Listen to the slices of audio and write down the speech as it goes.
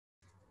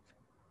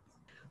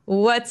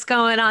What's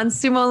going on,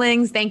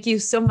 Sumolings? Thank you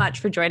so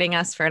much for joining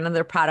us for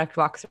another product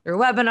walkthrough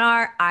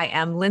webinar. I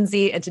am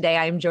Lindsay, and today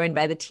I am joined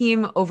by the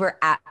team over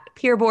at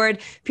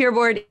PeerBoard.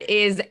 PeerBoard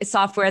is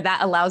software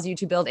that allows you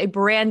to build a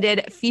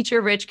branded,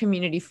 feature-rich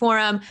community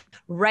forum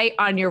right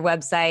on your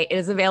website. It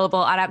is available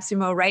on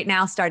AppSumo right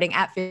now, starting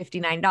at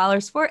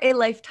 $59 for a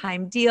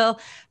lifetime deal.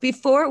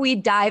 Before we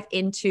dive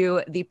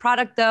into the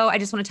product, though, I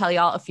just want to tell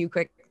y'all a few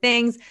quick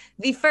things.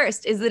 The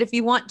first is that if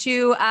you want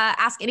to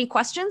ask any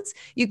questions,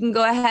 you can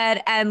go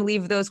ahead and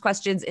leave those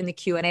questions in the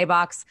Q&A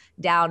box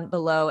down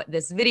below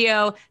this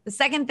video. The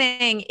second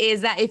thing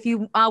is that if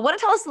you want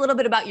to tell us a little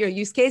bit about your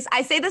use case,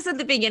 I say this at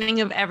the beginning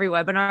of every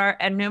webinar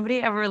and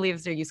nobody ever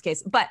leaves their use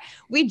case, but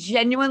we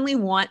genuinely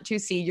want to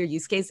see your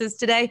use cases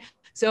today.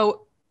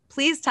 So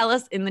please tell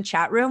us in the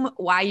chat room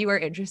why you are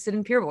interested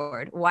in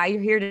PeerBoard, why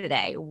you're here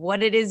today,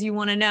 what it is you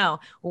want to know,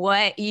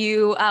 what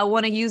you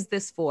want to use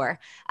this for,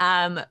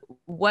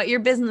 what your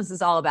business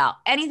is all about.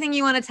 Anything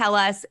you want to tell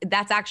us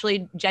that's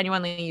actually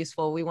genuinely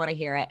useful, we want to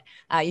hear it.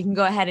 You can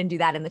go ahead and do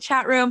that in the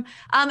chat room.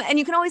 And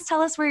you can always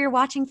tell us where you're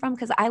watching from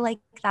because I like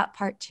that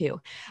part too.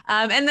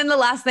 And then the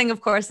last thing,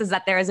 of course, is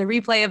that there is a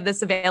replay of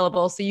this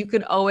available. So you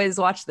can always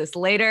watch this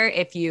later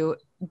if you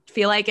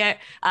feel like it.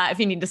 If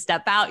you need to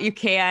step out, you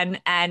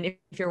can. And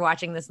if you're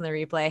watching this in the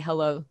replay,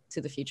 hello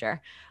to the future.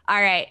 All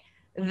right,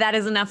 that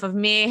is enough of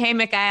me. Hey,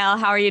 Mikhail,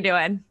 how are you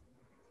doing?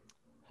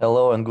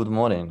 Hello and good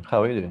morning.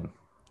 How are you doing?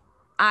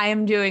 I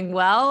am doing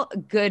well.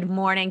 Good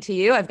morning to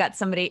you. I've got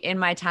somebody in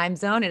my time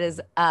zone. It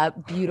is a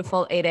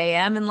beautiful 8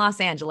 a.m. in Los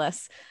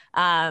Angeles.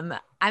 I'm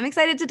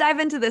excited to dive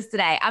into this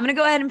today. I'm going to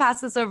go ahead and pass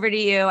this over to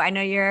you. I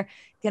know you're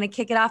going to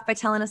kick it off by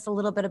telling us a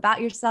little bit about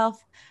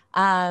yourself,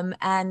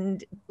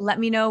 and let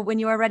me know when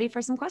you are ready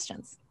for some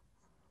questions.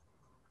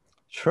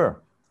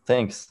 Sure.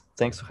 Thanks.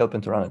 Thanks for helping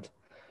to run it.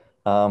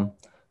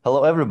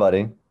 Hello,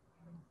 everybody.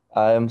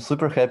 I'm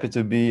super happy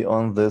to be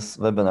on this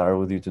webinar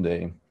with you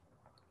today.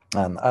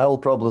 And I'll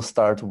probably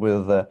start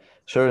with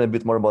sharing a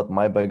bit more about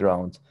my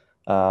background,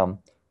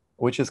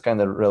 which is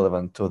kind of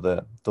relevant to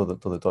the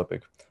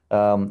topic.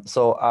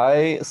 So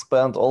I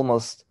spent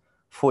almost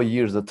 4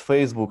 years at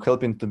Facebook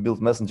helping to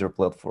build messenger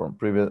platform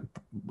prior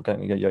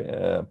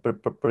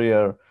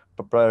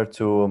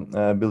to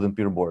building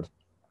PeerBoard.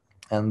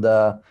 And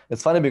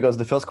it's funny because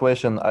the first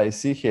question I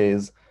see here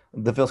is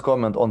the first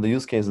comment on the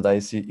use case that I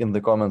see in the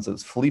comments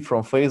is flee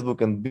from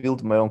Facebook and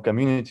build my own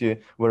community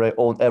where I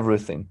own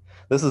everything.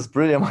 This is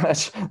pretty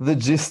much the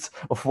gist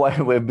of why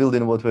we're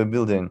building what we're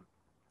building.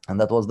 And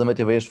that was the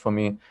motivation for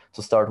me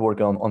to start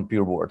working on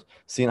PeerBoard,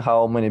 seeing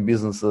how many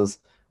businesses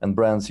and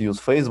brands use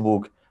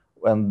Facebook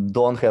and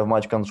don't have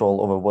much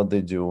control over what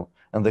they do.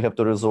 And they have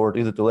to resort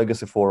either to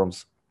legacy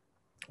forums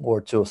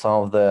or to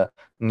some of the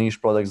niche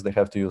products they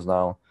have to use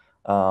now.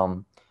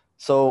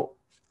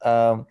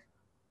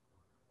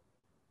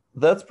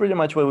 That's pretty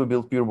much why we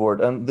built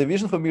PeerBoard. And the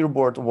vision for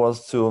PeerBoard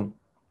was to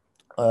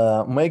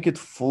make it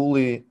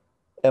fully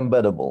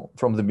embeddable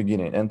from the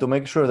beginning and to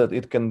make sure that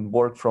it can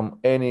work from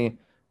any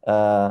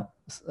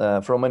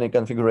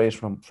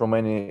configuration, from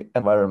any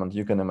environment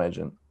you can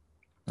imagine.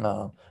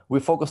 We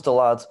focused a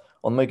lot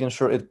on making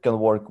sure it can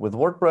work with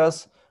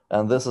WordPress,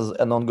 and this is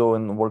an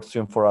ongoing work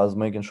stream for us,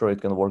 making sure it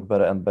can work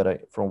better and better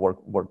from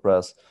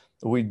WordPress.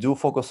 We do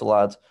focus a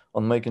lot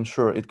on making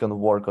sure it can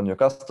work on your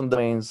custom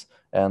domains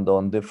and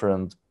on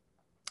different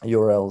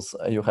URLs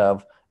you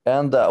have.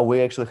 And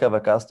we actually have a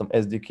custom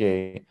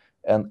SDK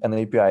and an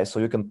API, so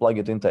you can plug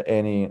it into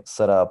any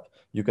setup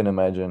you can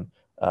imagine,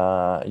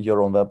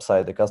 your own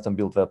website, a custom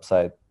built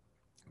website.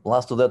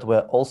 Plus to that,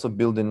 we're also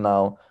building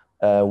now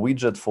a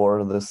widget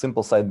for the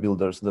simple site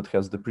builders that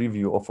has the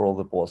preview of all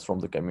the posts from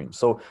the community.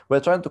 So we're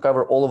trying to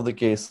cover all of the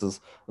cases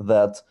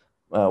that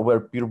where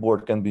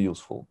PeerBoard can be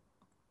useful.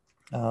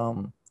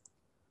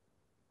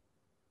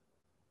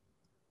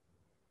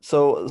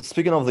 So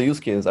speaking of the use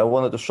case, I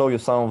wanted to show you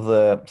some of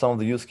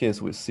the use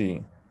case we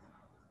see.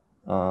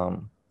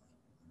 Let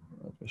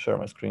me share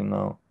my screen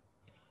now.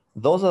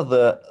 Those are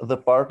the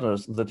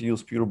partners that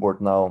use PeerBoard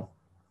now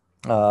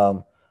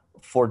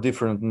for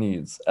different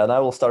needs. And I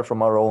will start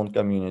from our own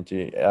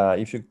community.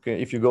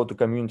 If you go to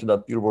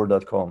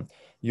community.peerboard.com,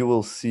 you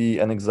will see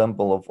an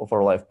example of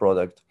our live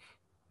product.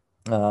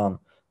 The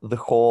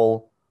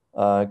whole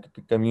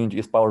community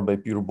is powered by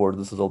PeerBoard.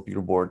 This is all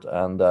PeerBoard,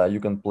 and you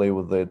can play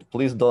with it.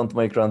 Please don't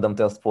make random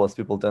test posts.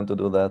 People tend to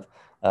do that.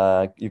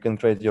 You can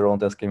create your own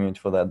test community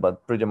for that,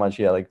 but pretty much,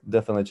 yeah, like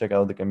definitely check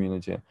out the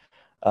community.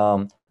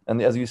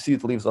 And as you see,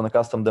 it lives on a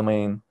custom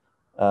domain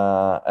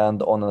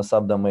and on a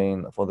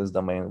subdomain for this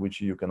domain,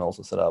 which you can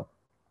also set up.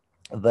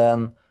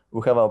 Then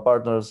we have our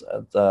partners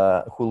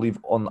who live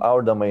on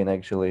our domain,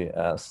 actually,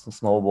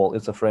 Snowball.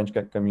 It's a French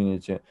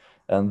community,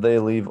 and they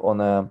live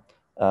on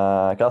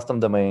a custom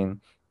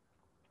domain.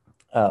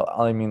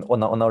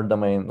 On our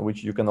domain,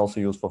 which you can also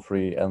use for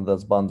free, and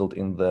that's bundled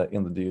in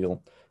the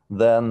deal.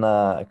 Then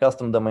a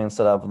custom domain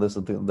setup. This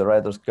is the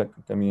writers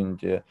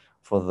community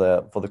for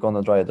the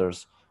content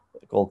writers,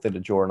 called Theatre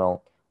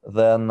Journal.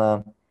 Then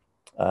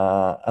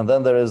and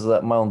then there is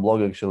my own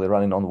blog actually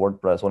running on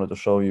WordPress. I wanted to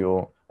show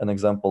you an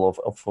example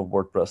of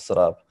WordPress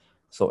setup.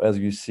 So as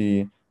you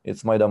see,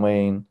 it's my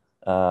domain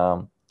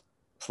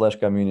slash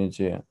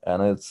community,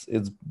 and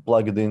it's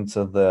plugged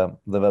into the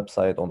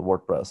website on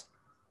WordPress.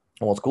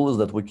 And what's cool is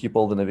that we keep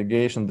all the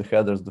navigation, the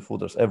headers, the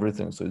footers,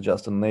 everything. So it's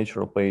just a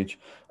natural page,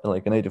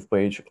 like a native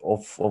page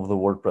of the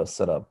WordPress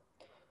setup.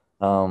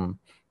 And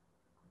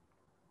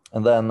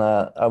then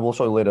I will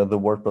show you later the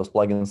WordPress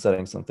plugin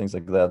settings and things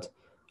like that.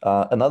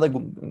 Another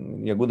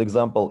good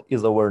example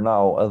is Aware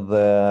Now,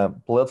 the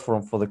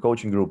platform for the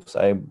coaching groups.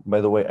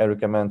 By the way, I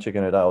recommend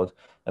checking it out.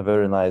 A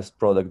very nice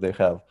product they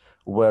have,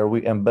 where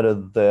we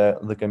embedded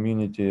the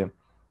community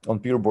on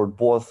PeerBoard,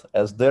 both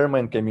as their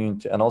main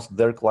community and also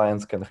their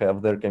clients can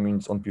have their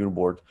communities on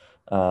PeerBoard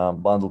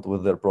bundled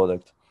with their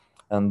product.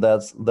 And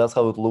that's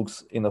how it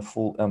looks in a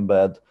full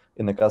embed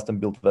in a custom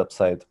built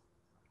website.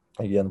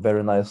 Again,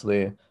 very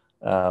nicely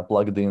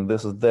plugged in.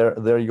 This is their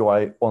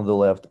UI on the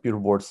left.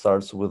 PeerBoard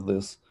starts with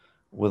this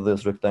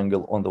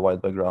rectangle on the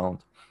white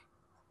background.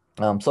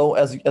 So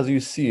as you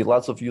see,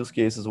 lots of use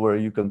cases where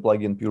you can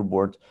plug in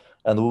PeerBoard,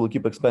 and we will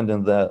keep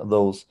expanding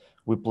those.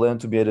 We plan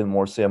to be adding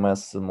more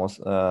CMS and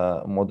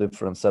more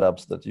different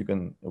setups that you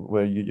can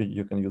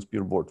use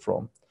PeerBoard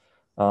from.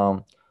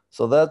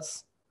 So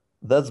that's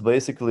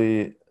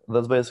basically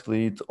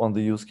it on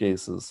the use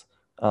cases.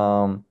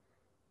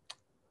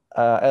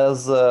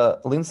 As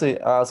Lindsay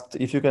asked,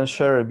 if you can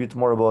share a bit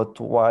more about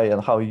why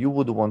and how you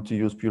would want to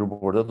use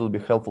PeerBoard, that would be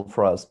helpful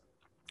for us,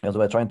 as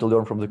we're trying to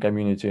learn from the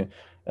community,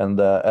 and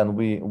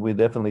we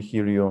definitely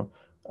hear you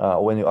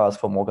when you ask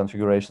for more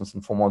configurations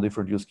and for more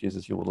different use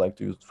cases you would like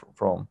to use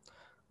from.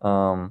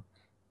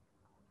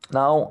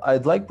 Now,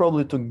 I'd like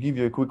probably to give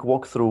you a quick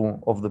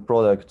walkthrough of the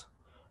product,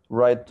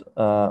 right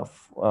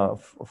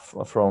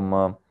from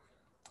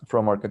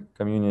our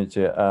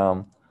community.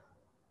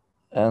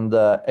 And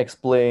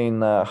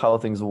explain how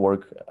things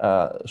work,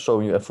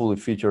 showing you a fully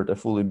featured, a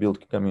fully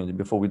built community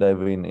before we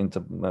dive into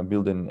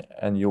building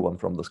a new one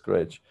from the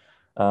scratch.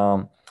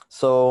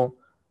 So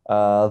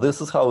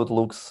this is how it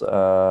looks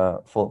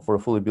for a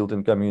fully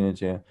built-in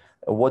community.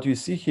 What you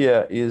see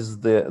here is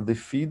the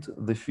feed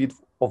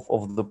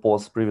of the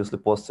posts previously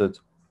posted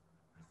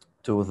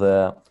to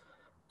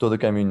the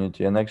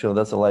community, and actually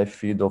that's a live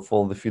feed of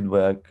all the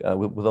feedback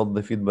without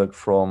the feedback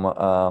from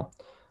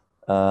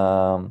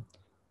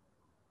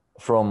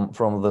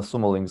the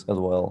Sumo links as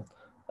well.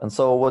 And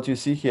so what you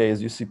see here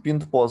is you see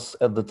pinned posts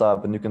at the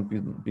top, and you can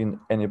pin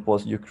any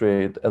post you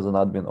create as an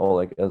admin or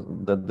like as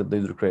that the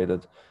user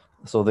created.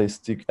 So they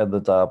stick at the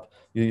top.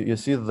 You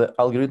see the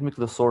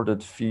algorithmically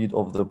sorted feed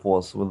of the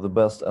posts with the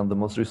best and the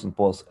most recent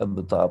posts at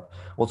the top.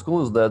 What's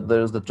cool is that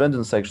there's the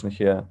trending section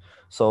here.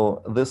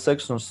 So this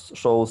section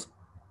shows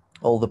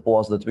all the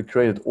posts that we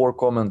created or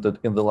commented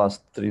in the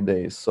last 3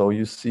 days. So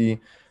you see,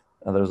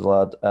 and there's a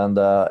lot, and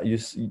you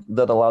see,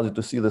 that allows you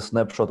to see the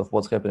snapshot of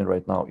what's happening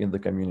right now in the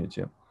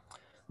community.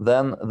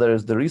 Then there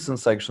is the recent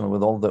section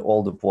with all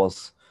the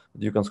posts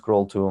that you can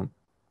scroll to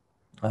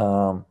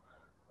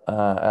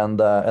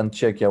and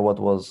check what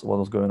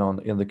was going on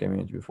in the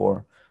community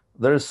before.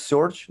 There is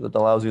search that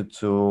allows you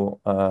to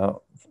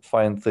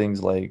find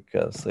things like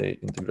say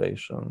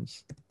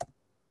integrations,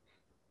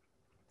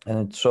 and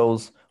it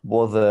shows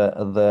both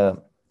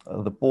the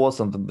posts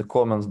and the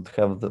comments that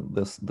have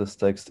this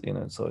text in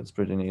it, so it's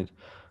pretty neat.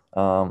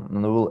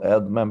 And we'll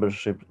add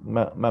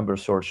member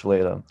search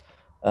later.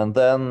 And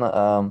then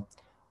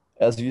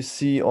as you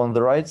see on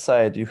the right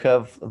side, you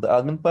have the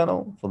admin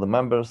panel for the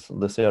members,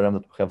 the CRM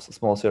that have a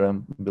small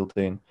CRM built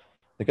in,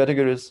 the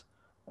categories,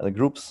 the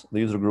groups, the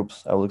user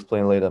groups, I will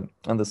explain later,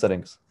 and the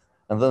settings.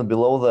 And then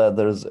below that,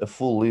 there's a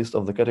full list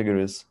of the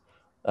categories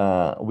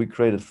we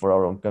created for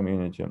our own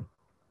community.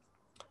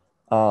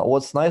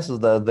 What's nice is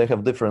that they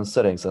have different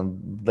settings,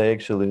 and they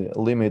actually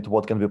limit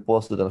what can be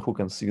posted and who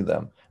can see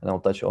them. And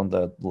I'll touch on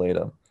that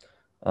later.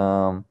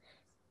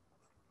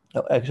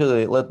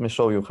 Actually, let me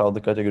show you how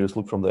the categories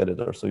look from the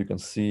editor, so you can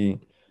see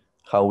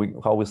how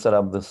we set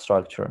up the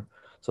structure.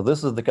 So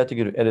this is the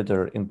category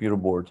editor in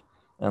PeerBoard,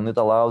 and it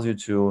allows you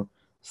to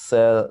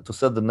set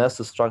the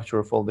nested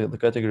structure for the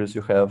categories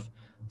you have,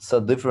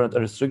 set different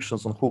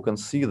restrictions on who can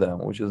see them,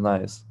 which is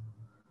nice.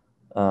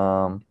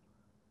 And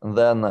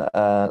then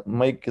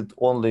make it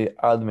only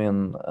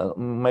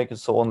make it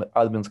so only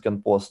admins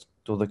can post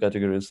to the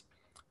categories,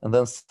 and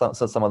then set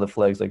some other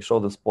flags like show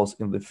this post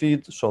in the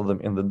feed, show them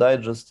in the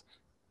digest.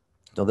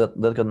 So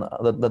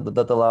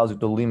that allows you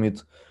to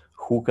limit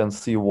who can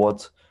see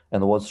what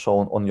and what's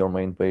shown on your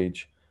main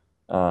page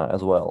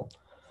as well.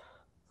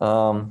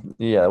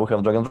 Yeah, we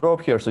have drag and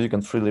drop here, so you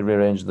can freely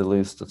rearrange the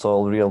list. It's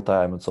all real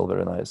time. It's all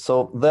very nice.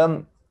 So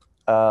then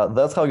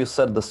that's how you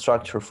set the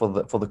structure for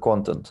the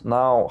content.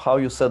 Now, how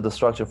you set the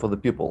structure for the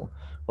people?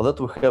 For that,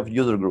 we have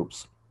user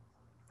groups,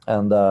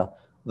 and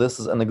this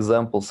is an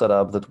example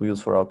setup that we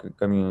use for our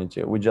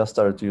community. We just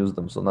started to use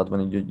them, so not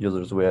many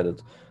users we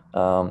added.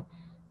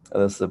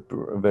 That's a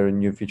very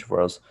new feature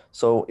for us.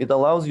 So it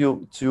allows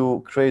you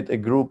to create a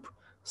group,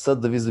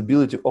 set the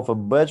visibility of a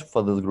badge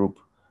for this group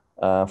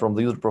from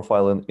the user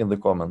profile in the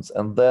comments,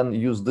 and then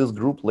use this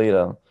group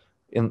later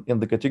in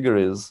the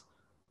categories,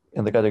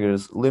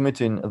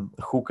 limiting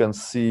who can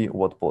see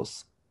what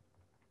posts.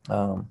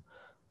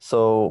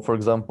 So for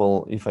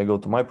example, if I go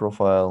to my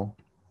profile,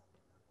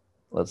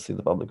 let's see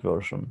the public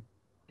version,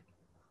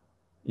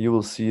 you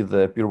will see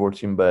the PeerBoard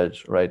team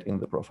badge right in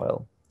the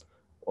profile.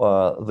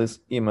 This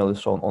email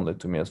is shown only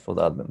to me as for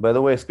the admin. By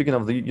the way, speaking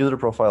of the user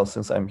profile,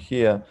 since I'm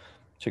here,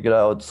 check it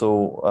out.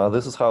 So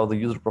this is how the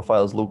user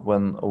profiles look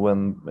when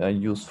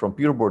used from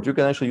PeerBoard. You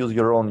can actually use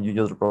your own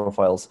user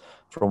profiles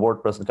from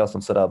WordPress and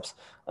custom setups,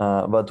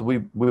 but we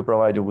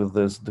provide you with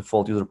this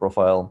default user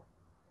profile,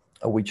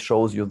 which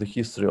shows you the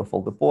history of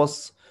all the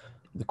posts,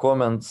 the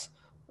comments,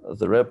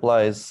 the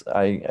replies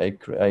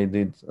I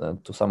did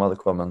to some other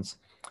comments,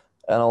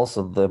 and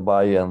also the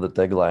bio and the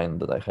tagline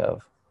that I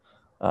have.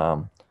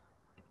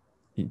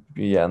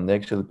 Yeah, and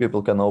actually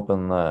people can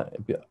open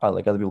like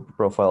other people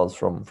profiles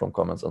from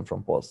comments and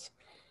from posts.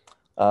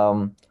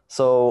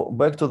 So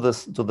back to the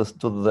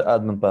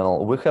admin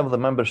panel, we have the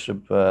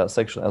membership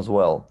section as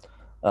well.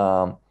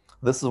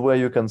 This is where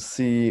you can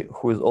see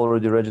who is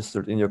already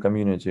registered in your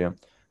community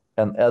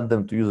and add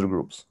them to user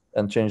groups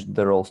and change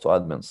their roles to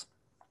admins.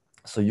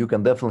 So you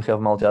can definitely have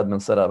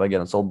multi-admin setup.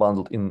 Again, it's all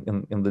bundled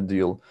in the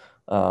deal.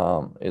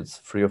 It's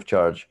free of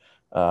charge.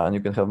 And you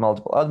can have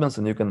multiple admins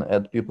and you can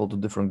add people to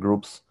different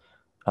groups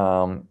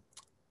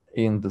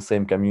in the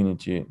same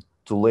community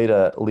to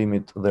later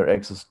limit their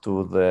access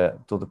to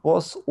the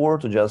posts, or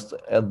to just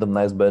add them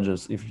nice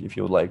badges if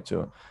you would like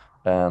to,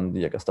 and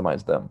yeah,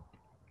 customize them.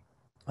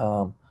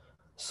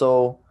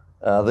 So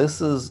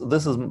this is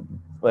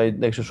I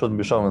actually shouldn't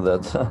be showing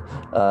that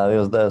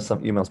because there are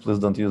some emails. Please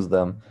don't use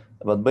them.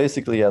 But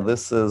basically, yeah,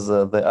 this is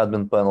the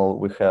admin panel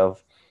we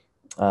have,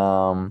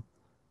 and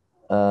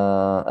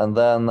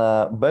then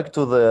back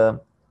to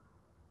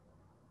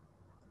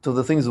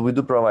the things we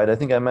do provide. I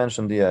think I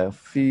mentioned the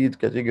feed,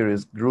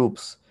 categories,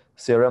 groups,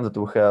 CRM that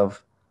we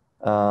have,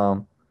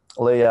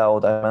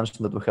 layout. I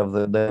mentioned that we have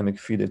the dynamic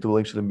feed. It will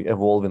actually be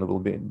evolving. It will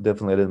be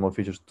definitely added more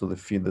features to the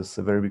feed. This is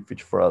a very big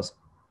feature for us.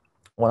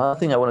 One other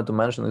thing I wanted to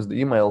mention is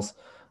the emails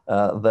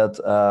that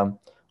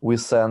we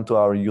send to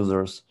our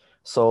users.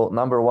 So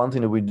number one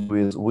thing we do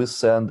is we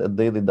send a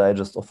daily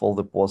digest of all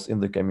the posts in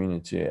the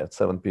community at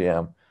 7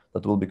 p.m.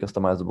 that will be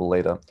customizable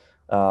later,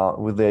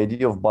 with the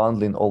idea of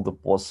bundling all the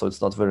posts so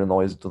it's not very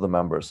noisy to the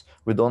members.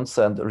 We don't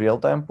send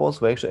real-time posts.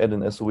 We actually add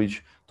in a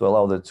switch to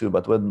allow that too,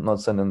 but we're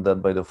not sending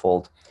that by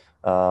default.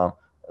 So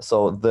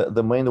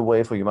the main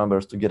way for your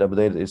members to get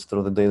updated is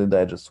through the daily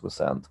digest we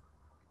send,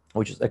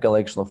 which is a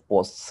collection of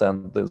posts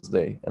sent this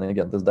day. And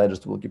again, this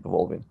digest will keep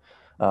evolving.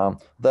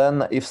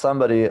 Then if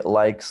somebody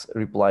likes,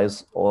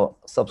 replies, or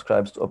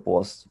subscribes to a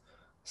post,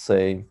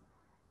 say,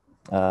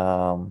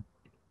 for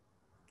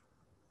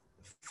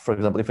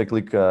example, if I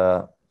click,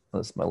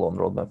 that's my long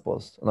roadmap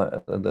post.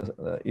 No,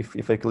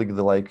 if I click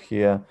the like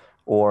here,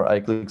 or I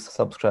click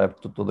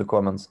subscribe to the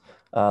comments,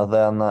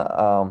 then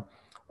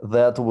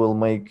that will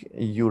make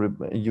you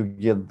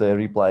get the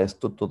replies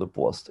to the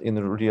post in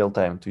real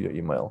time to your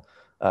email.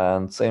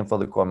 And same for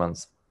the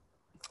comments.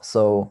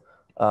 So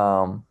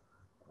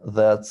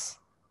that's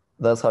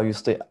how you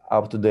stay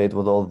up to date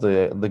with all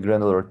the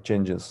granular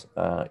changes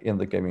in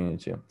the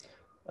community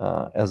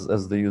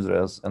as the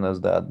user and as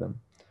the admin.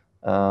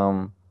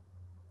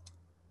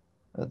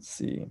 Let's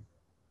see.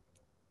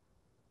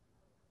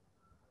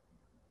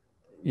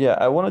 Yeah,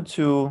 I wanted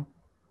to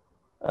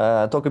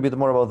talk a bit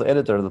more about the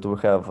editor that we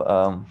have.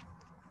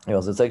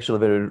 Yes, it's actually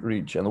very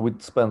rich, and we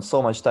spend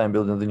so much time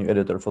building the new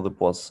editor for the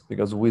posts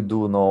because we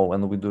do know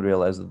and we do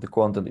realize that the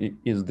content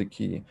is the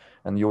key,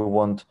 and you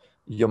want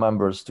your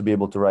members to be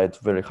able to write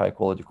very high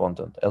quality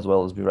content as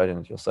well as be writing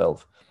it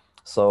yourself.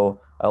 So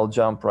I'll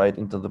jump right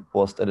into the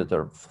post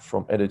editor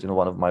from editing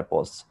one of my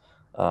posts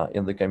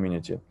in the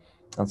community.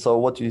 And so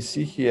what you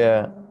see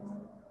here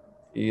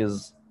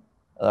is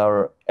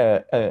our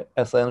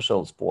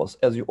essentials post.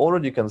 As you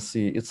already can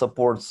see, it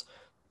supports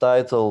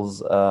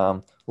titles,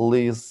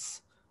 lists,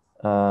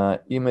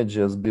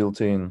 images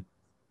built in,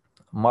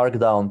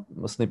 markdown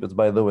snippets.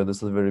 By the way,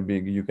 this is very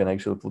big. You can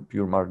actually put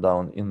pure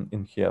markdown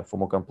in here for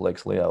more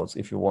complex layouts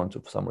if you want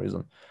to for some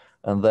reason.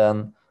 And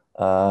then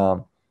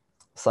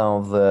some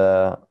of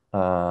the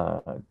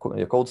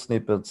code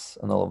snippets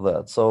and all of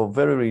that. So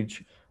very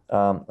rich.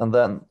 And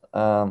then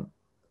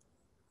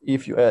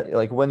if you add,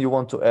 like when you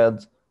want to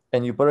add a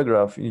new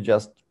paragraph, you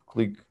just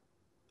click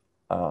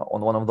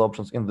on one of the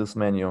options in this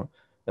menu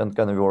and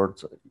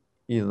convert.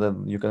 Either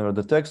you convert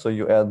the text or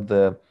you add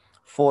the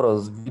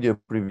photos, video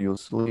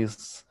previews,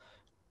 lists,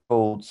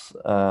 quotes,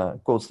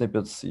 code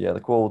snippets, yeah, the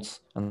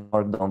quotes and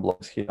markdown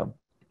blocks here.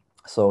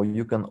 So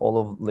you can add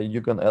all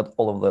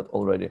of that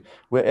already.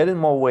 We're adding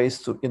more ways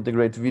to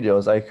integrate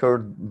videos. I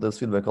heard this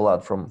feedback a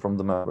lot from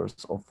the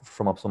members,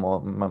 from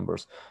AppSumo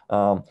members.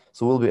 So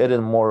we'll be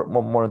adding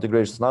more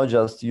integrations, not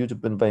just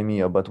YouTube and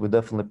Vimeo, but we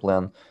definitely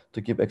plan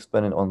to keep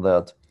expanding on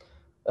that.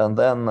 And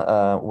then,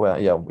 well,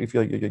 yeah, if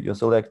you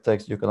select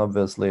text, you can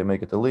obviously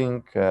make it a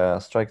link,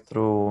 strike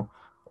through,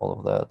 all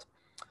of that.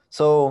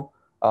 So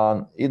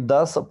it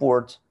does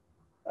support,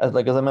 as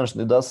I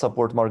mentioned, it does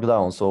support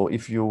Markdown. So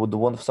if you would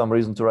want for some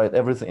reason to write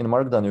everything in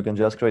Markdown, you can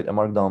just create a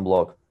Markdown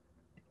block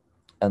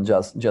and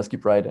just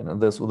keep writing,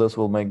 and this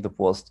will make the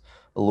post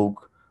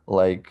look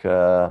like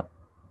the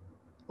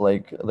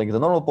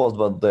normal post,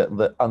 but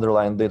the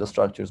underlying data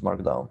structure is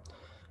marked down.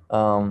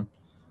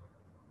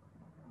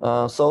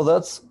 So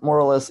that's more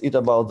or less it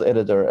about the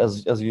editor.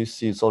 As you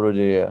see, it's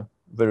already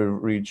very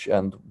rich,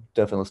 and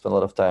definitely spend a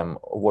lot of time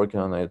working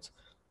on it.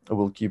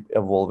 We'll keep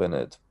evolving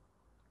it.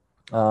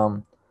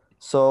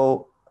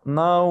 So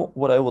now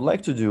what I would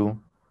like to do,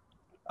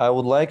 I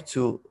would like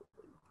to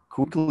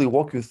quickly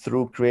walk you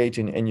through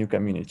creating a new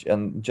community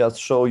and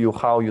just show you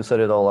how you set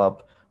it all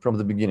up from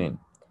the beginning.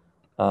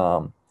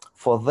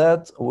 For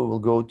that, we will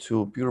go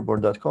to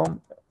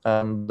PeerBoard.com,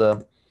 and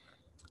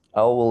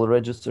I will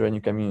register a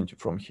new community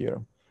from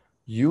here.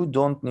 You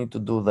don't need to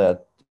do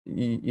that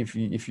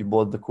if you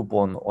bought the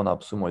coupon on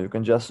AppSumo. You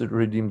can just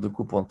redeem the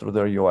coupon through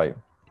their UI.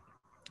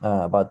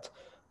 But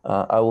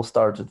I will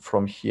start it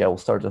from here. I will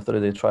start a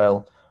 30-day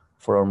trial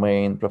for our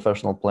main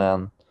professional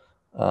plan,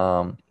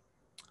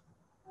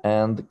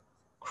 and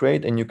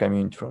create a new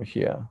community from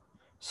here.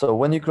 So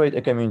when you create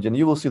a community, and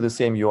you will see the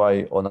same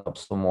UI on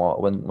AppSumo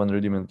when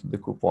redeeming the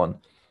coupon,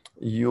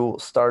 you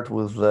start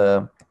with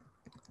the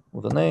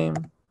name,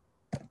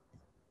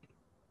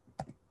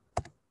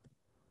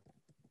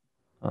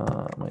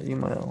 my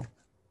email,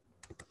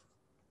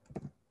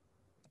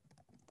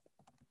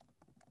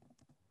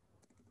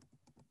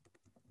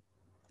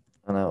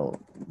 and I'll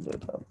do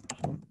it up.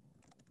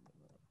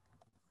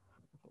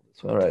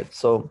 All right.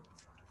 So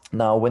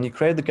now when you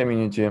create the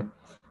community,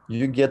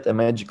 you get a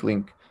magic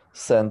link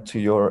sent to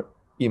your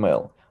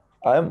email.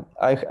 I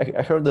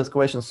heard this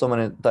question so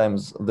many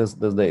times these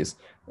days.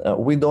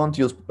 We don't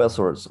use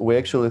passwords. We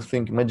actually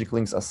think magic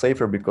links are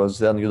safer because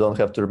then you don't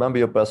have to remember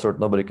your password.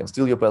 Nobody can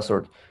steal your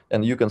password,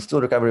 and you can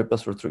still recover your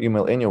password through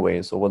email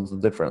anyway. So what's the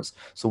difference?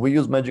 So we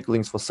use magic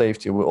links for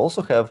safety. We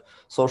also have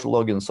social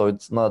login, so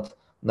it's not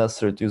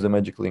necessary to use a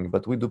magic link,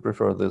 but we do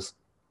prefer this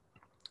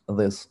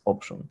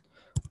option.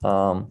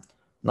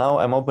 Now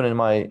I'm opening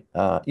my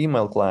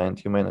email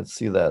client. You may not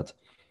see that.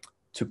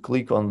 To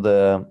click on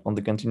the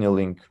continue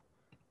link,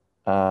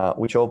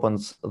 which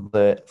opens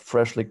the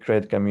freshly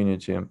created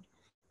community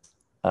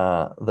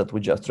that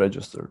we just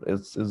registered.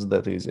 It's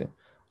that easy.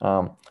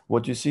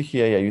 What you see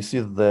here, yeah, you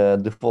see the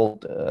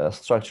default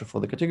structure for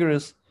the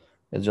categories.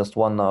 It's just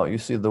one now. You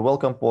see the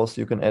welcome post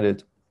you can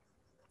edit,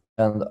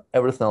 and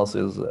everything else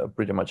is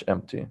pretty much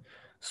empty.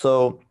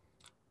 So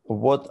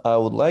what I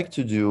would like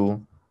to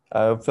do,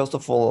 first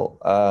of all,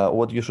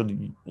 what you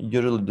should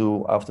usually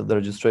do after the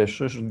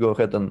registration, you should go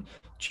ahead and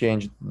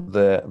change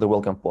the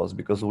welcome post,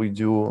 because we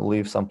do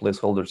leave some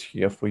placeholders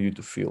here for you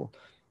to fill.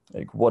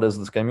 Like, what is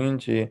this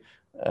community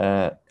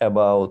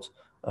about?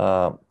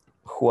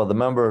 Who are the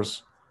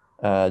members?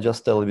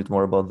 Just tell a bit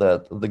more about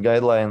that. The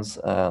guidelines,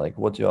 like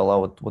what you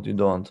allow, what you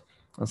don't,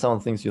 and some of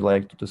the things you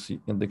like to see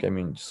in the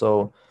community.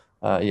 So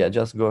yeah,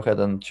 just go ahead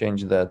and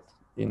change that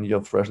in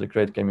your freshly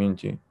created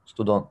community,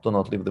 so do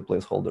not leave the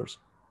placeholders.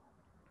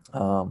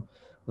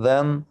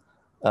 Then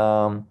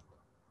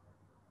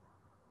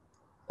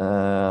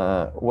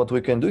what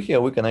we can do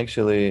here, we can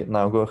actually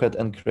now go ahead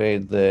and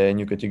create the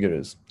new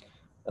categories.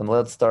 And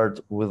let's start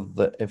with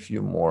a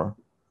few more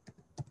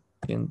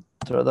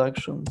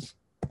introductions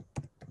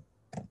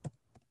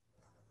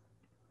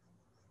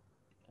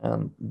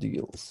and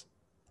deals.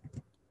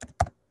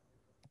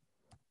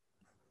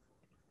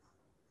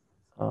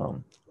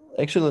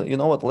 Actually, you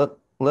know what?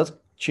 Let's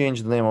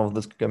change the name of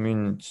this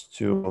community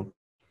to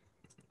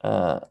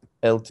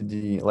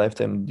LTD,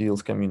 Lifetime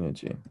Deals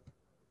Community,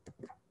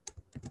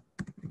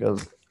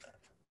 because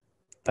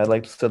I'd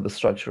like to set the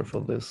structure for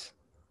this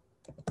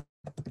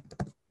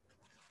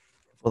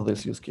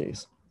use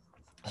case.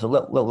 So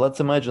let's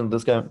imagine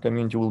this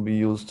community will be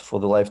used for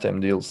the lifetime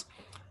deals,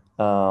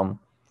 and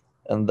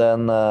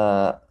then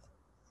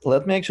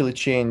let me actually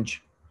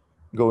change,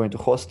 go into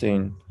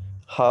hosting,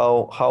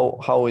 how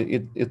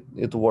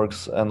it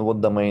works and what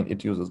domain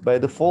it uses. By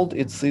default,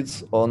 it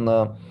sits on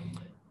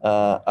our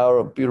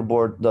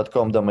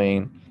PeerBoard.com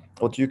domain.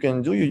 What you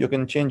can do, you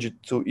can change it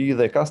to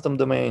either custom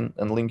domain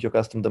and link your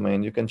custom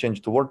domain. You can change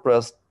it to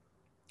WordPress.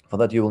 For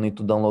that, you will need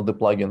to download the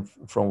plugin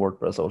from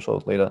WordPress. I'll show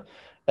it later.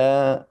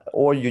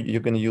 Or you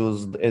can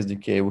use the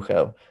SDK we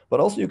have. But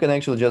also you can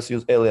actually just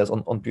use alias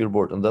on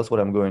PeerBoard, and that's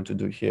what I'm going to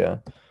do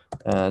here.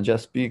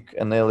 Just pick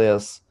an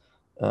alias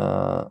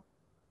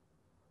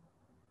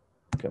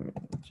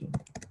community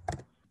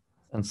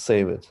and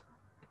save it.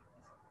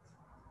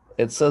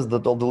 It says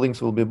that all the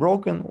links will be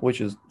broken,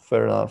 which is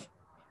fair enough.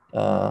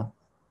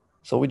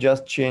 So we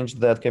just changed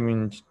that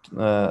community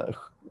URL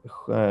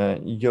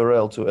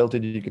to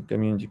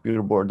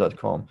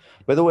ltd.community.peerboard.com.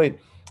 By the way,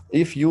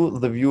 if you,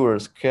 the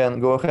viewers, can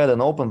go ahead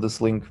and open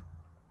this link,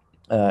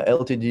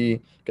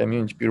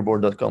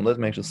 ltd.community.peerboard.com. Let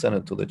me actually send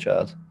it to the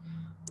chat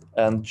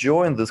and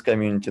join this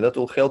community. That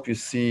will help you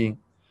see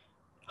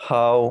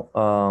how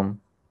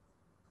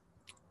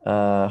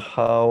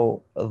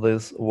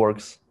this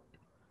works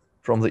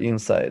from the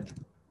inside.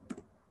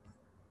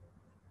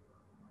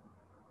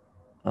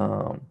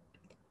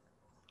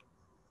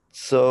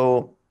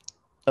 So,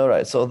 all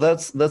right, so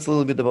that's a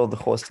little bit about the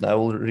hosting. I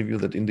will review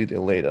that in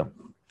detail later.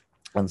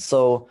 And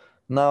so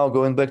now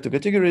going back to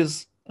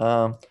categories,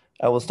 I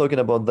was talking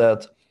about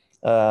that.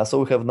 So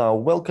we have now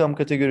welcome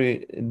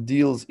category,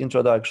 deals,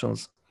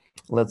 introductions.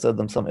 Let's add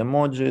them some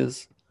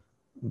emojis,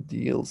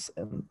 deals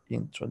and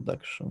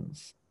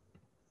introductions.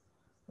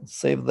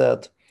 Save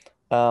that.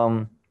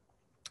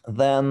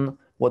 Then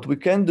what we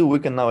can do, we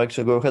can now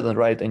actually go ahead and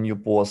write a new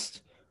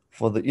post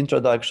for the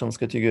introductions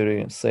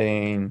category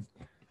saying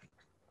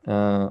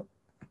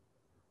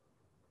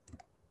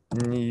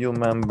new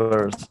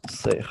members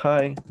say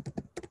hi.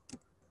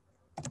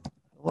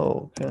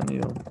 Hello, can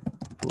you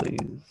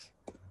please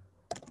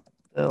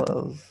tell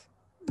us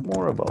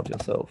more about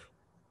yourself?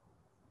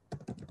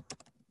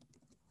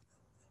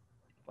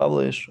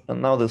 Publish,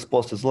 and now this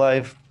post is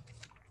live.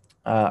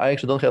 I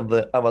actually don't have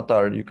the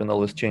avatar. You can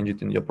always change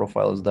it in your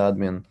profile as the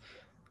admin.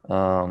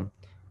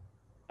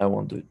 I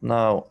won't do it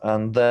now.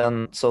 And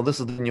then, so this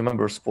is the new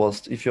members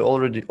post. If you're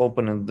already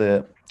opening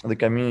the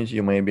community,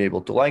 you may be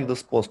able to like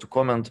this post, to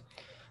comment.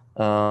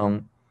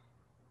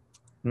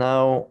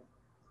 Now,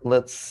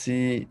 let's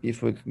see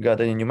if we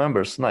got any new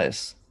members.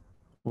 Nice.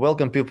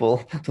 Welcome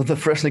people to the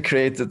freshly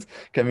created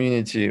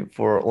community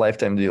for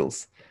lifetime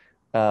deals.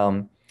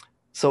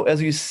 So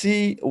as you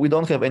see, we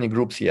don't have any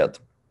groups yet,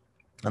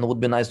 and it would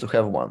be nice to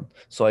have one.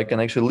 So I can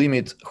actually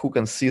limit who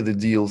can see the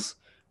deals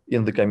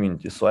in the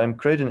community. So I'm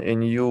creating a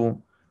new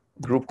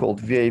group called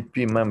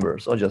VIP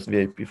members, or just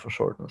VIP for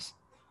shortness.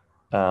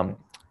 And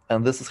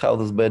this is how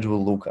this badge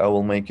will look. I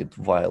will make it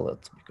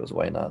violet, because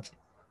why not?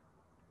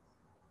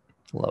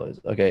 Love it.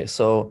 Okay,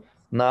 so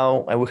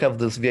now we have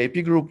this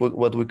VIP group.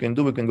 What we can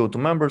do, we can go to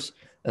members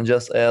and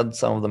just add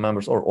some of the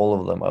members, or all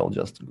of them. I'll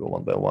just go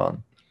one by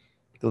one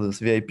to this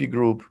VIP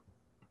group.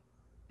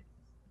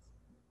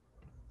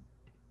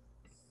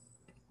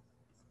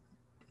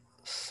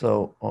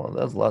 So, oh,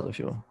 that's a lot of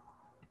you.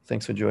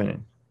 Thanks for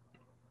joining.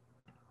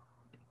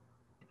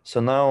 So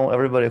now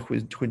everybody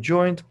who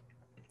joined,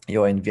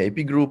 you're in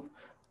VIP group.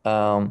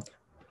 And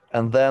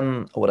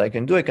then what I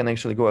can do, I can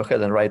actually go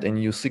ahead and write a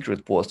new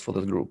secret post for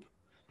this group.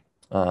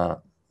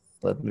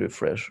 Let me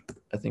refresh.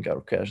 I think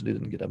our cache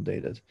didn't get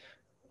updated.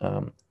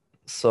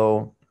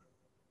 So,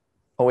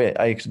 oh yeah,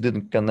 I actually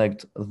didn't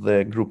connect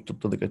the group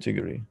to the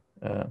category.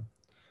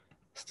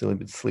 Still a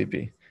bit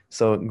sleepy.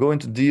 So going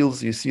to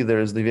deals, you see there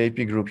is the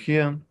VIP group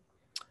here.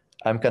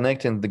 I'm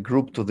connecting the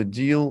group to the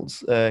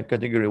deals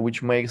category,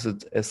 which makes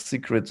it a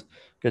secret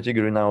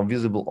category now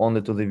visible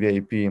only to the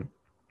VIP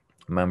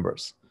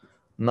members.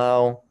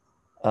 Now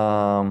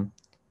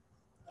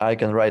I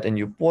can write a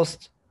new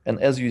post, and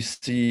as you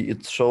see,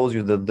 it shows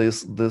you that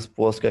this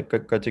post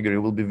category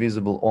will be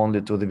visible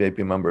only to the VIP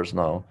members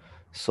now.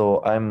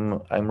 So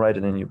I'm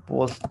writing a new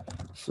post,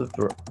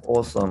 super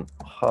awesome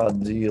hot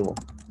deal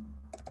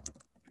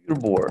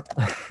PeerBoard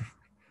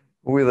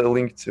with a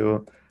link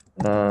to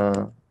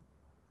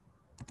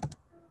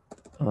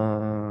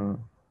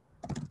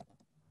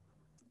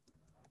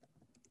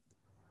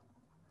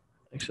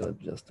actually,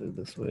 let's just do it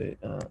this way,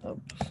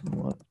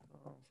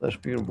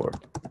 /PeerBoard.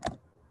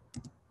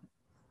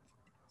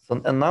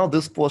 So, and now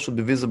this post should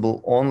be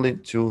visible only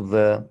to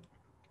the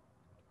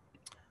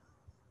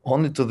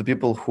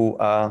people who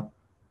are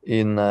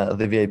in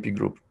the VIP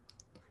group.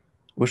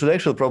 We should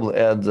actually probably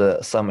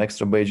add some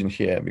extra badging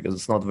here, because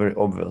it's not very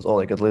obvious, or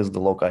like at least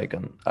the lock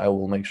icon. I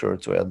will make sure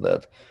to add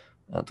that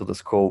to the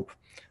scope.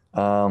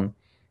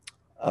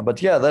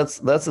 But yeah,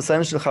 that's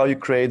essentially how you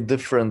create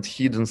different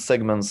hidden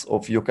segments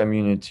of your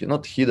community.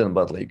 Not hidden,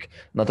 but like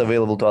not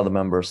available to other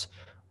members.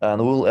 And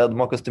we'll add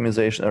more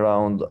customization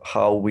around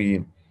how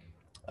we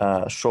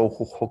show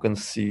who can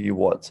see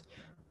what.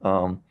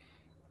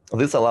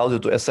 This allows you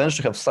to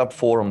essentially have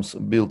sub-forums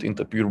built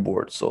into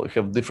PeerBoard. So you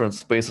have different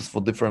spaces for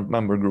different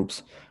member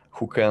groups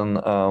who can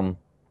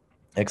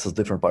access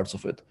different parts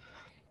of it.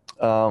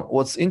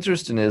 What's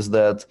interesting is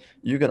that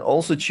you can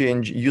also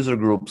change user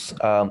groups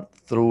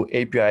through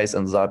APIs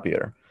and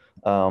Zapier.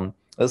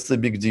 That's a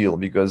big deal,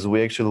 because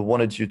we actually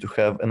wanted you to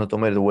have an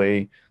automated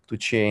way to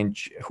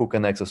change who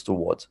can access to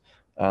what.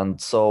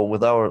 And so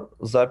with our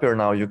Zapier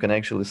now, you can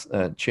actually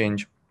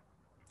change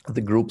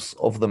the groups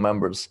of the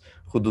members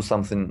who do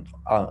something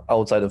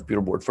outside of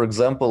PeerBoard. For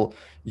example,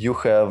 you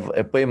have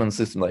a payment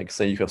system, like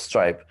say you have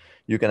Stripe.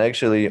 You can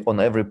actually, on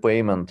every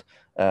payment,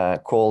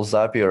 call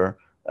Zapier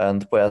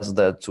and pass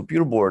that to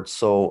PeerBoard.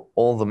 So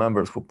all the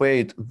members who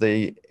paid,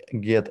 they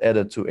get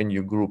added to a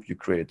new group you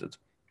created,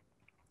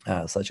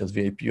 such as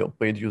VIP or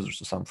paid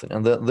users or something.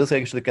 And this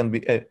actually can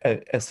be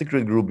a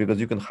secret group, because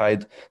you can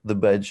hide the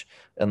badge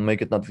and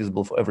make it not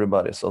visible for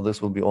everybody. So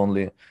this will be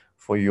only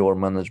for your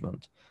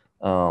management.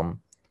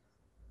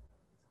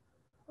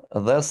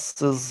 This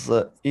is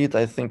it,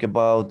 I think,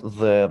 about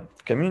the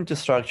community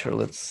structure.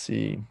 Let's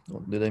see.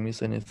 Did I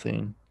miss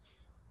anything?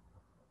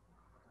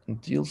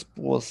 Deals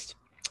post.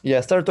 Yeah,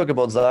 I started talking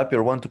about Zapier.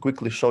 I want to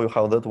quickly show you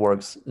how that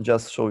works.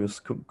 Just show you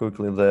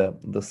quickly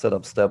the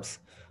setup steps.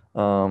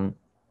 So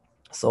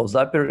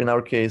Zapier, in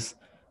our case,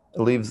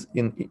 lives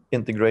in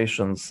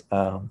integrations,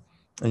 and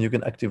you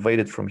can activate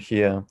it from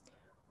here.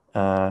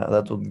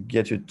 that would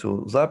get you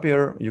to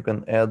Zapier. You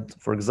can add,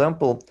 for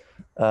example,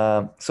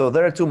 so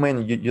there are two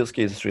main use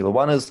cases really.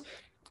 One is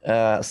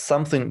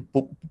something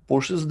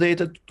pushes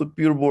data to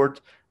PeerBoard,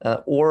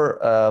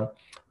 or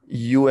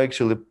you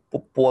actually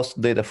post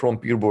data from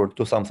PeerBoard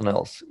to something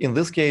else. In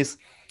this case,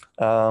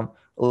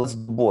 let's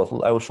do both.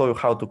 I will show you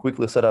how to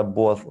quickly set up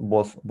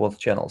both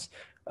channels.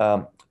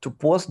 To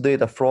post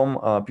data from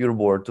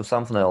PeerBoard to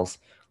something else,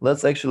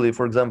 let's actually,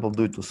 for example,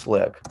 do it to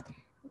Slack.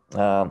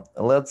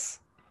 Let's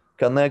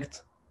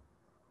connect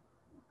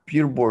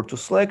PeerBoard to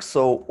Slack,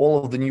 so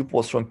all of the new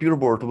posts from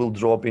PeerBoard will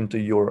drop into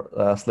your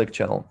Slack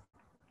channel.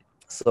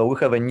 So we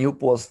have a new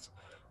post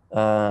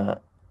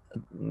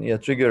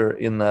trigger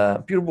in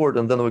PeerBoard,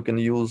 and then we can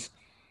use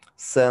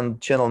send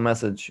channel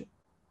message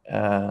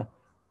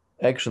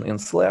action in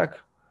Slack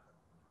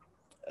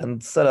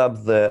and set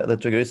up the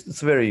trigger.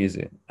 It's very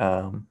easy.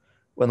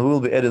 When we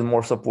will be adding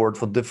more support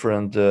for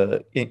different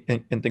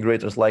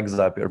integrators like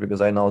Zapier,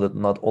 because I know that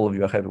not all of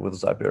you are happy with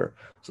Zapier.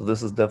 So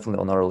this is definitely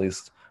on our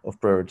list of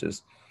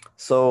priorities.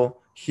 So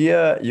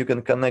here you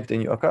can connect a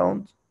new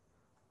account,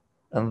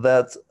 and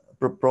that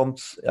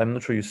prompts, I'm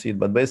not sure you see it,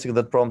 but basically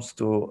that prompts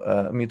to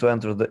me to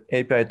enter the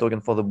API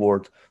token for the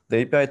board.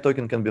 The API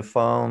token can be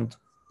found,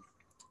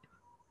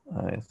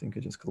 I think I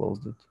just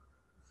closed it.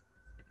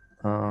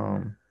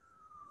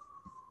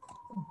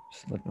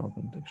 Just let me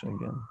open it actually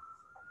again.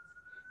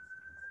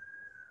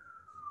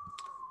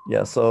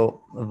 Yeah,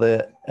 so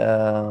the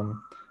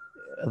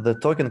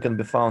token can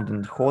be found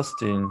in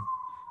hosting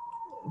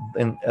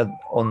in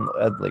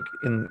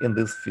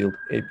this field,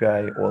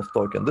 API auth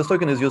token. This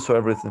token is used for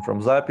everything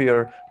from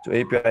Zapier to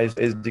APIs,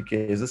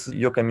 SDKs. This is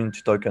your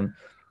community token.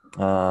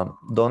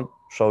 Don't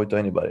show it to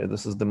anybody.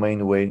 This is the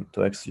main way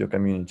to access your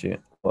community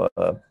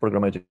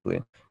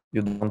programmatically.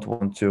 You don't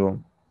want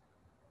to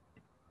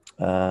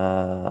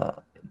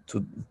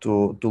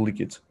leak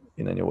it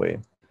in any way.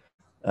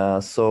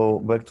 So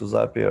back to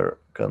Zapier,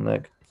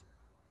 connect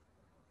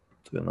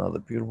to another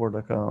PeerBoard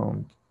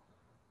account,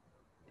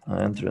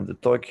 enter the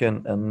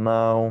token, and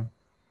now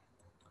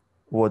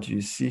what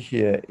you see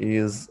here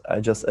is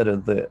I just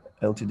added the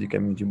LTD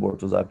community board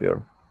to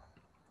Zapier.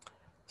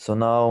 So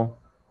now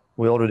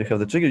we already have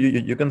the trigger.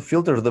 You can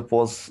filter the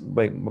posts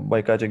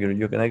by category.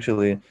 You can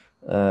actually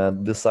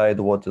decide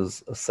what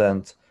is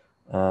sent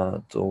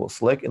to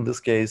Slack in this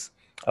case.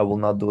 I will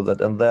not do that.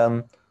 And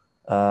then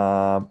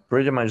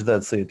pretty much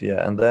that's it,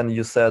 yeah. And then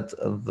you set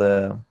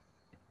the,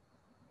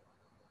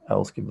 I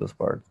will skip this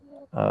part.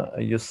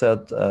 You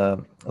set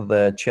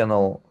the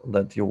channel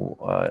that you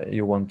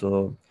want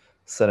to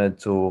send it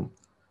to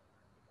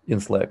in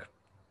Slack.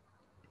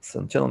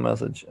 Send channel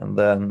message, and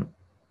then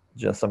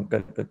just some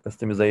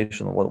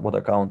customization, what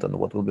account and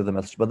what will be the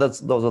message. But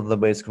those are the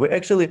basics. We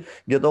actually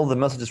get all the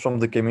messages from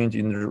the community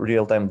in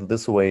real time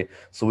this way,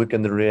 so we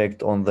can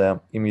react on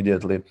them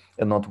immediately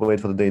and not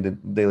wait for the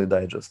daily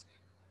digest.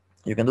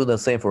 You can do the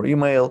same for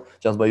email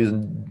just by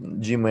using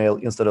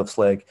Gmail instead of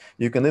Slack.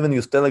 You can even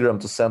use Telegram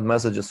to send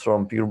messages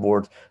from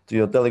PeerBoard to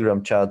your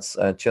Telegram chats,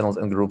 channels,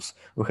 and groups.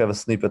 We have a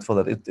snippet for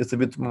that. It's a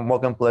bit more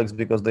complex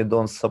because they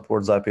don't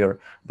support Zapier,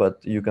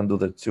 but you can do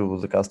that too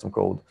with the custom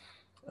code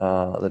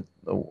that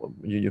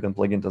you can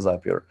plug into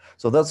Zapier.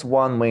 So that's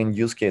one main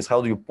use case.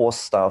 How do you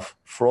post stuff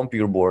from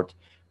PeerBoard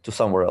to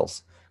somewhere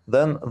else?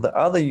 Then the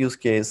other use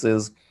case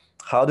is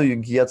how do you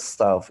get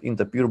stuff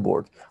into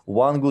PeerBoard?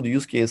 One good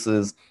use case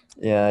is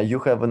you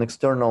have an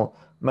external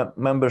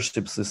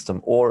membership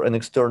system or an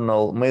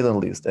external mailing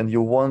list, and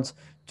you want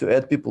to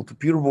add people to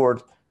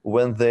PeerBoard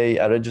when they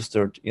are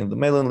registered in the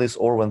mailing list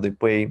or when they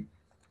pay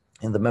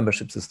in the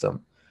membership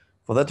system.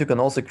 For that, you can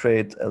also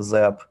create a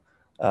Zap.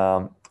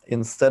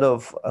 Instead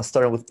of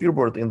starting with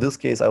PeerBoard, in this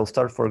case, I will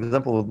start, for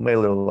example, with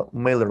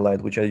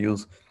MailerLite, which I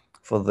use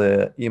for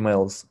the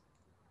emails.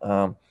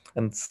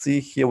 And see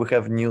here we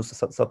have new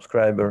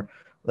subscriber.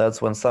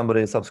 That's when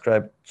somebody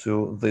subscribed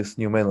to this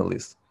new mailing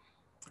list.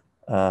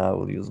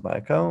 We'll use my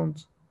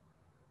account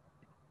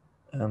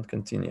and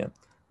continue.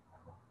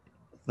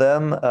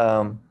 Then,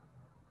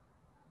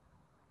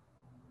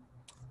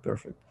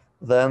 perfect.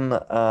 Then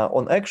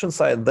on action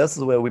side, this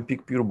is where we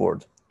pick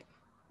PeerBoard.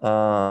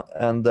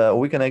 And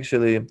we can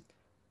actually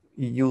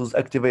use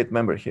activate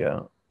member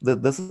here.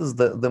 This is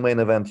the main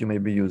event you may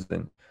be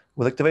using.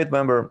 With activate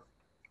member,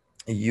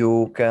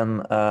 you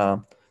can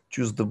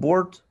choose the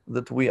board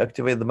that we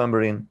activate the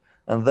member in,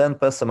 and then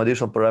pass some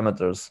additional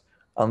parameters.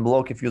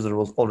 Unblock if user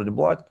was already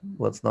blocked.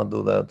 Let's not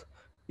do that.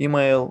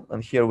 Email,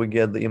 and here we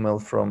get the email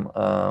from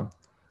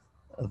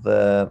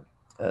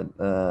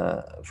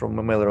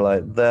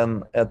MailerLite.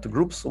 Then add to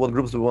groups. What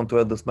groups do we want to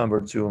add this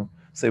member to?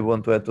 Say we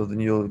want to add to the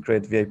new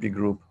create VIP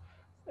group,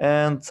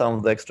 and some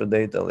of the extra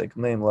data like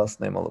name, last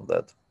name, all of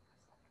that.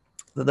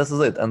 This is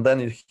it, and then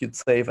you hit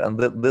save, and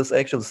this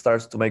actually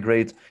starts to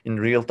migrate in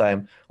real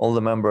time all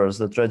the members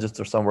that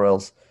register somewhere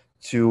else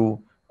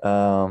to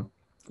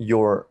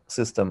your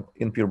system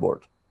in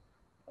PeerBoard.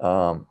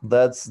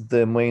 That's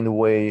the main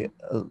way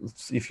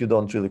if you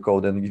don't really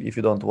code and if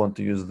you don't want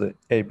to use the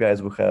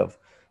APIs we have.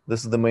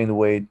 This is the main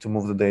way to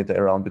move the data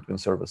around between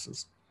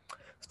services.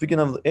 Speaking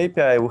of the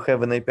API, we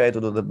have an API to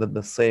do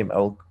the same. I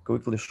will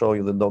quickly show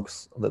you the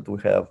docs that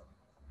we have.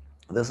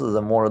 This is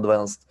a more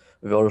advanced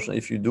version.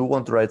 If you do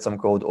want to write some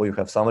code or you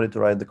have somebody to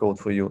write the code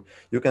for you,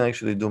 you can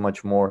actually do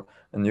much more,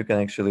 and you can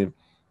actually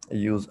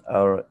use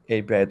our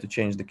API to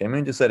change the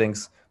community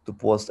settings, to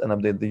post and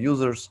update the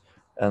users,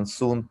 and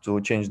soon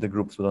to change the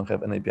groups. We don't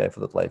have an API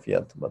for that live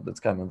yet, but that's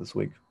coming this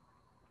week.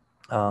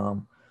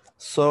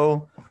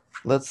 So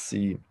let's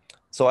see.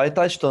 So I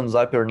touched on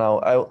Zapier now.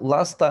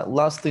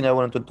 Last thing I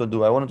wanted to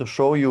do, I wanted to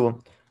show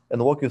you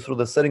and walk you through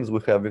the settings we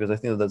have, because I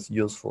think that's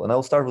useful. And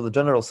I'll start with the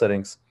general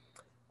settings,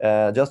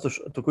 just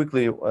to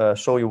quickly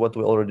show you what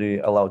we're already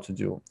allowed to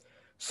do.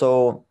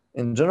 So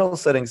in general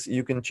settings,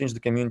 you can change the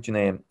community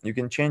name. You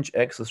can change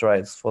access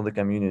rights for the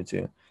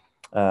community.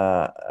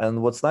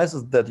 And what's nice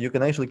is that you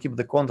can actually keep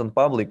the content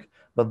public,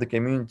 but the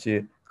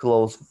community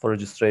closed for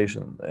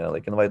registration,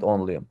 like invite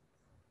only,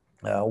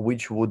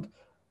 which would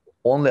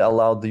only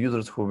allow the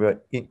users who were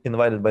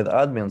invited by the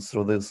admins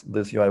through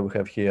this UI we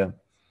have here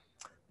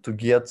to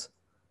get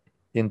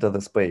into the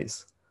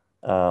space.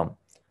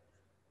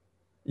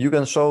 You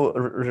can show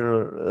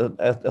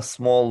a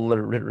small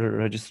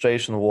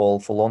registration wall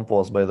for long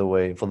posts, by the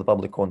way, for the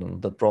public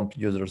content that prompt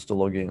users to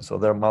log in. So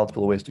there are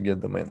multiple ways to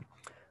get them in.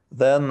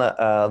 Then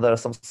there are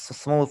some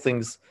small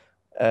things.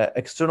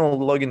 External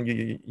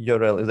login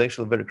URL is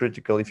actually very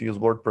critical if you use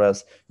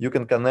WordPress. You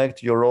can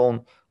connect your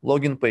own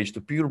login page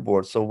to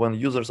PeerBoard. So when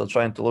users are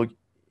trying to log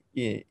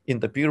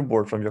into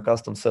PeerBoard from your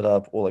custom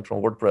setup or like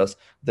from WordPress,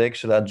 they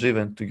actually are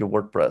driven to your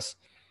WordPress.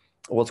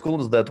 What's cool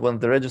is that when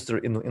they register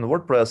in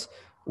WordPress,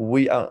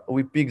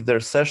 we pick their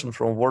session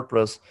from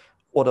WordPress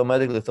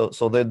automatically,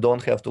 so they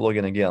don't have to log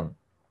in again.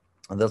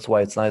 And that's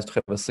why it's nice to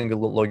have a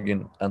single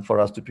login and for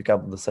us to pick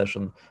up the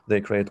session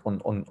they create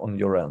on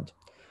your end.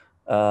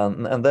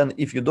 And then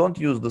if you don't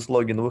use this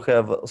login, we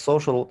have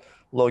social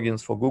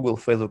logins for Google,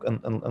 Facebook,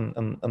 and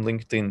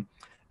LinkedIn.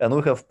 And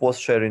we have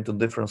post sharing to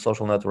different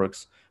social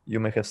networks.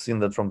 You may have seen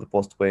that from the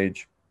post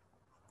page.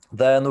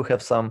 Then we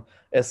have some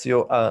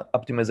SEO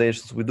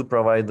optimizations. We do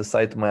provide the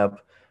sitemap,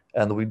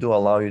 and we do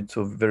allow you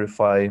to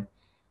verify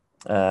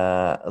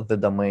the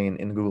domain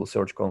in Google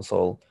Search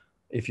Console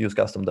if you use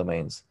custom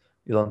domains.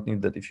 You don't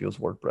need that if you use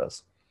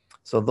WordPress.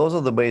 So those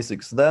are the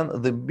basics. Then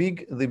the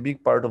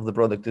big part of the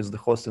product is the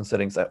hosting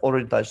settings. I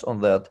already touched on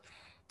that.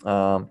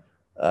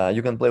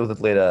 You can play with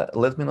it later.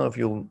 Let me know if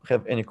you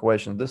have any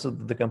questions. This is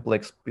the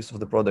complex piece of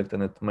the product,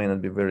 and it may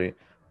not be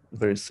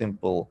very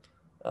simple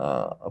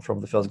from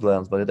the first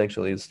glance, but it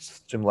actually is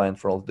streamlined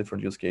for all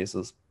different use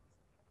cases.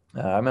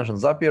 I mentioned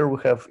Zapier.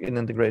 We have in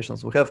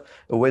integrations. We have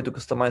a way to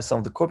customize some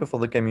of the copy for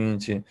the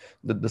community,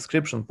 the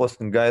description,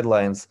 posting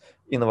guidelines,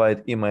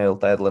 invite, email,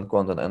 title, and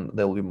content, and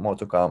there will be more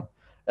to come.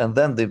 And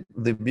then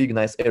the big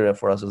nice area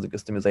for us is the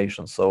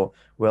customization. So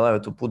we allow you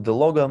to put the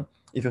logo.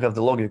 If you have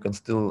the logo, you can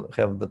still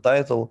have the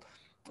title,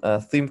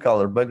 theme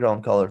color,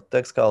 background color,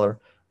 text color,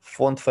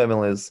 font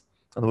families,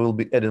 and we will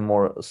be adding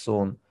more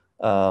soon.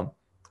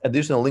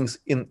 Additional links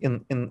in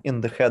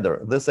the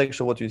header. This is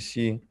actually what you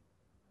see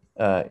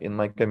in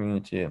my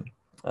community,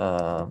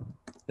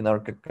 in our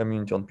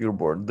community on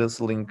PeerBoard.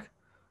 This link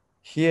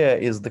here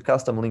is the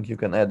custom link you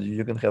can add.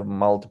 You can have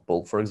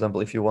multiple. For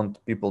example, if you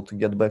want people to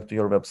get back to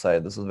your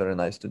website, this is very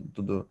nice to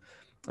do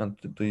and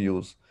to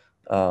use.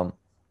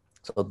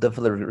 So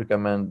definitely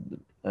recommend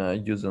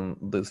using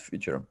this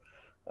feature.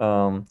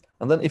 And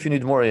then if you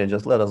need more,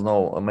 just let us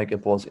know, make a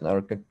post in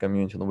our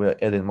community, and we're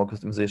adding more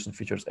customization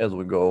features as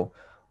we go.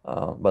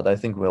 But I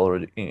think we're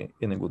already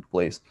in a good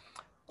place.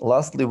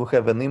 Lastly, we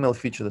have an email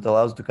feature that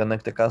allows you to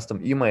connect a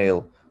custom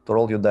email to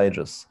all your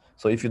digests.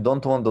 So if you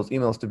don't want those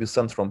emails to be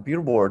sent from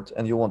PeerBoard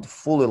and you want a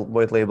fully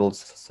white labeled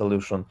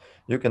solution,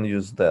 you can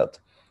use that.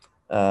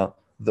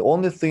 The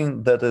only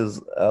thing that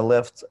is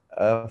left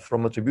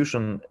from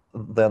attribution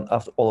then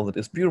after all of it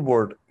is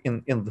PeerBoard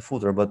in the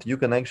footer, but you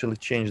can actually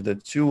change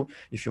that too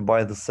if you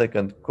buy the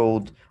second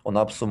code on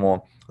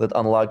AppSumo that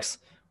unlocks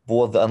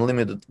both the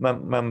unlimited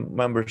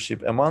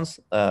membership a month.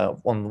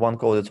 On one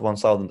code, it's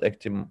 1,000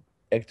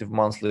 active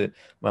monthly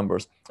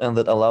members, and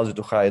that allows you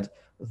to hide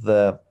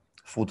the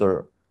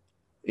footer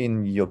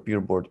in your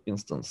PeerBoard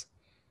instance.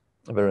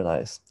 Very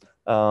nice.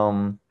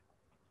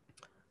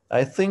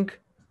 I think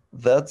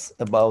that's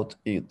about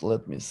it.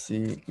 Let me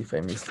see if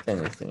I missed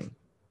anything.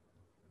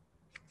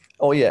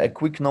 Oh yeah, a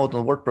quick note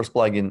on WordPress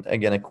plugin.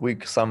 Again, a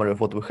quick summary of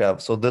what we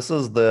have. So this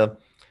is the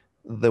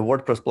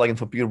WordPress plugin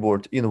for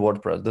PeerBoard in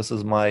WordPress. This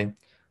is my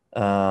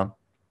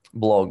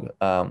blog.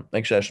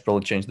 Actually, I should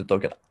probably change the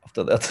token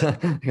after that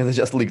because I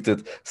just leaked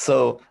it.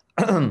 So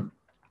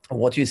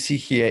what you see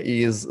here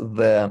is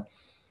the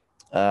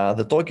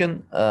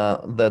token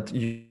that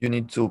you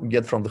need to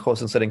get from the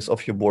hosting settings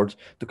of your board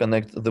to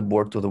connect the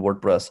board to the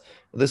WordPress.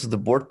 This is the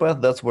board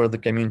path. That's where the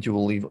community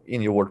will live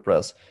in your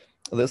WordPress.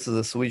 This is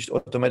a switch to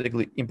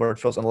automatically import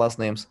first and last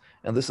names,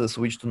 and this is a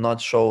switch to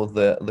not show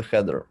the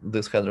header.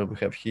 This header we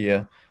have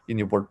here in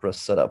your WordPress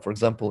setup. For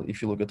example,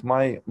 if you look at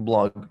my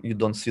blog, you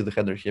don't see the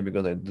header here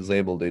because I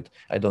disabled it.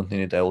 I don't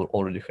need it. I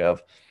already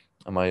have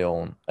my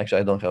own.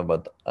 Actually, I don't have,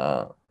 but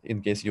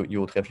in case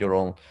you would have your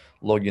own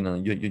login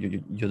and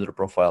user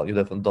profile. You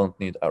definitely don't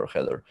need our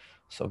header.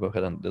 So go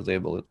ahead and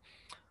disable it.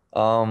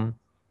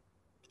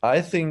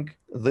 I think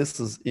this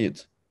is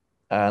it.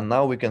 And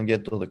now we can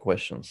get to the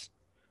questions.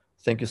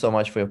 Thank you so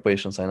much for your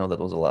patience. I know that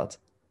was a lot.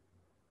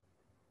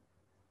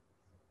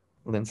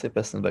 Lindsay,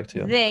 passing it back to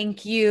you.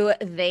 Thank you.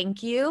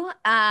 Thank you.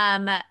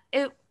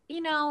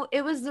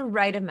 It was the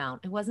right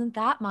amount. It wasn't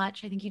that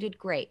much. I think you did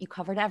great. You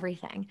covered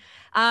everything.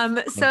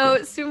 So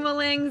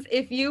Sumolings,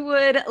 if you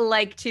would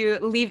like to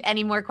leave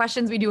any more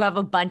questions, we do have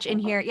a bunch in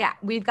here. Yeah,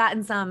 we've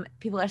gotten some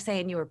people are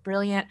saying you were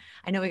brilliant.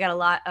 I know we got a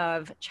lot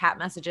of chat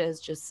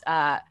messages just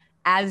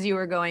as you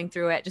were going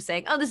through it, just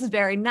saying, oh, this is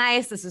very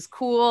nice. This is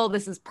cool.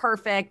 This is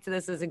perfect.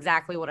 This is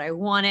exactly what I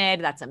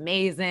wanted. That's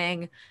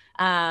amazing.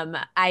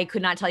 I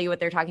could not tell you what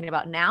they're talking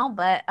about now,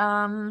 but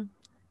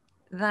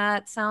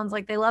that sounds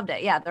like they loved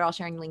it. Yeah, they're all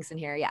sharing links in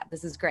here. Yeah,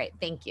 this is great.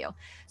 Thank you.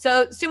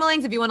 So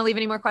Sumolings, if you want to leave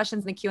any more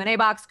questions in the Q&A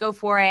box, go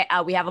for it.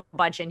 We have a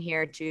bunch in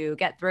here to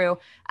get through.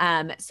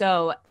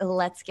 So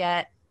let's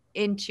get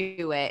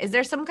into it. Is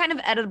there some kind of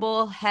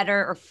editable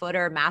header or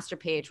footer master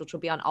page, which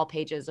will be on all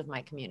pages of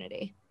my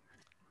community?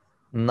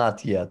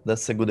 Not yet.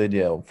 That's a good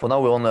idea. For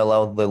now, we only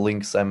allow the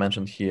links I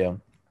mentioned here.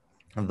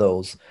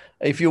 Those.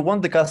 If you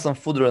want the custom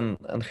footer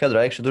and header,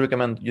 I actually do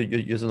recommend you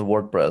using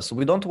WordPress.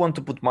 We don't want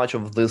to put much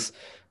of this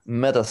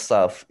meta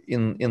stuff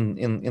in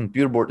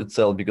PeerBoard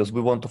itself because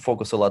we want to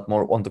focus a lot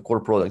more on the core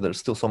product. There's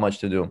still so much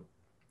to do.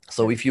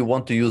 So if you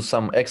want to use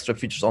some extra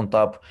features on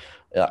top,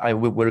 I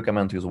would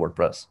recommend to use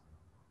WordPress.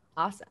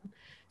 Awesome.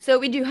 So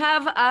we do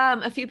have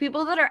a few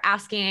people that are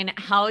asking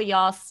how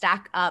y'all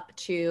stack up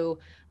to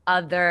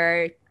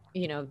other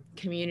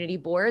community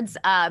boards.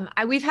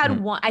 We've had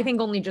one, I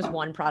think only just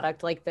one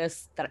product like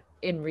this that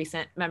in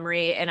recent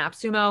memory in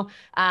AppSumo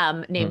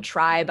named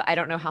Tribe. I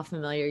don't know how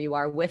familiar you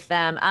are with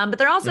them, but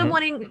they're also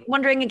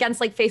wondering against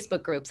like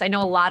Facebook groups. I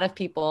know a lot of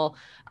people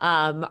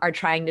are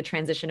trying to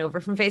transition over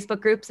from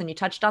Facebook groups, and you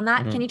touched on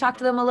that. Can you talk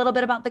to them a little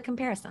bit about the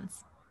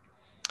comparisons?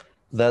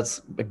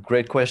 That's a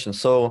great question.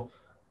 So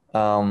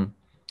for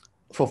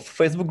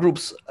Facebook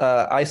groups,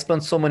 I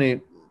spent so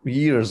many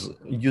years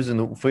using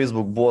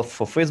Facebook, both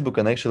for Facebook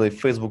and actually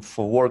Facebook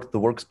for work, the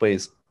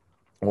workspace,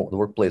 or the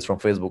workplace from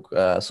Facebook.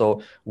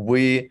 So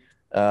we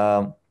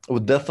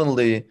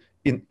definitely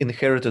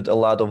inherited a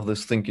lot of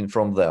this thinking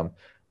from them.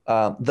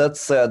 That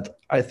said,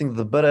 I think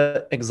the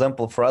better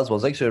example for us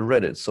was actually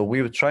Reddit. So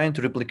we were trying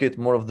to replicate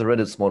more of the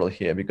Reddit's model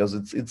here because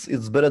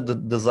it's better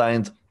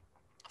designed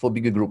for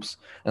bigger groups,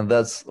 and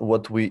that's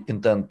what we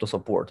intend to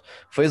support.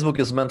 Facebook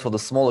is meant for the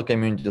smaller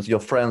communities, your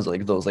friends,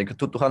 like those, like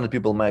 200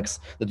 people max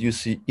that you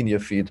see in your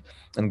feed,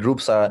 and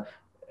groups are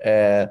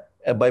a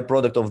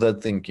byproduct of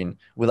that thinking.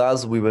 With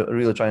us, we were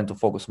really trying to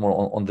focus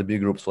more on the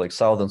big groups, like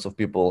thousands of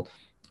people,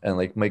 and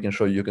like making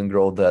sure you can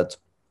grow that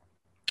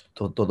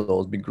to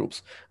those big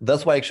groups.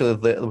 That's why actually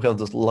we have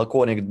this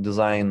laconic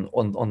design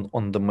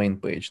on the main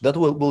page. That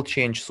will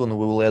change soon.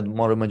 We will add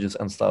more images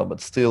and stuff,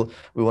 but still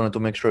we wanted to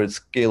make sure it's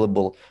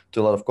scalable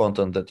to a lot of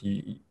content that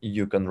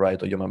you can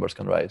write or your members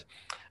can write.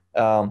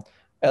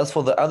 As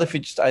for the other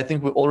features, I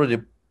think we already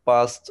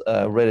passed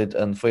Reddit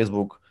and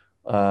Facebook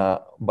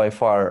by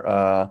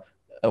far.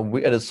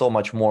 We added so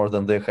much more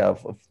than they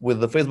have.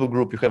 With the Facebook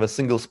group, you have a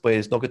single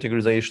space, no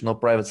categorization, no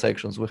private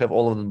sections. We have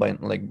all of them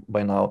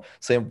by now.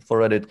 Same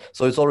for Reddit.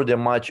 So it's already a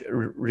much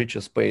richer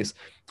space.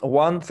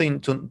 One thing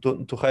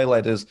to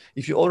highlight is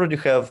if you already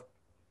have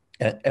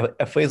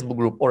a Facebook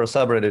group or a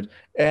subreddit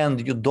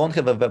and you don't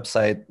have a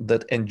website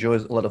that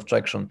enjoys a lot of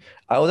traction,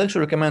 I would actually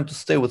recommend to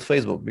stay with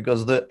Facebook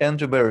because the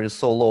entry barrier is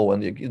so low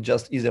and it's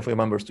just easier for your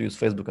members to use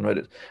Facebook and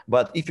Reddit.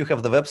 But if you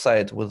have the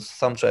website with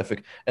some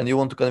traffic and you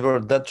want to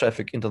convert that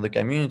traffic into the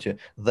community,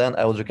 then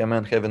I would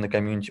recommend having the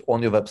community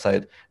on your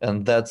website,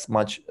 and that's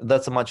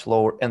a much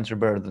lower entry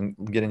barrier than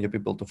getting your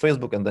people to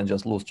Facebook and then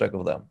just lose track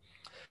of them.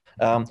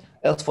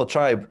 As for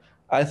Tribe,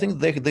 I think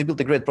they built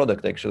a great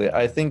product actually.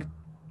 I think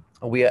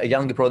we are a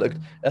younger product,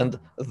 and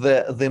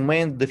the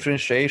main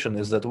differentiation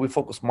is that we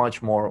focus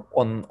much more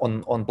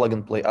on plug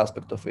and play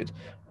aspect of it.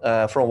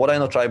 From what I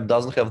know, Tribe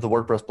doesn't have the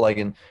WordPress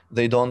plugin.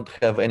 They don't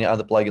have any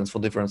other plugins for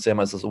different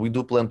CMSs. We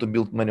do plan to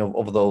build many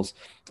of those,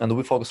 and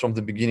we focus from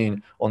the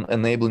beginning on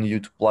enabling you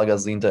to plug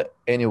us into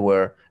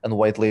anywhere and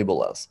white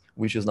label us,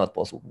 which is not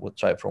possible with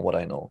Tribe from what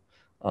I know.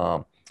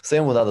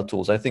 Same with other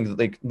tools. I think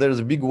like there's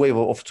a big wave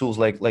of tools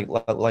like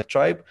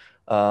Tribe,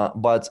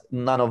 but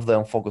none of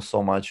them focus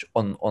so much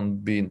on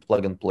being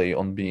plug and play,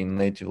 on being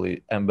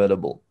natively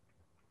embeddable.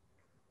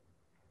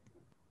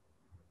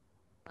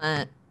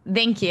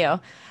 Thank you.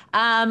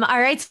 All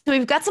right, so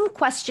we've got some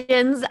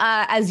questions.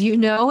 As you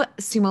know,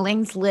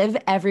 Sumolings live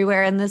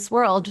everywhere in this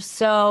world,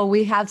 so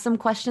we have some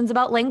questions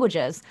about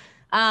languages.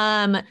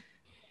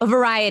 A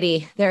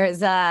variety.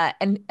 There's a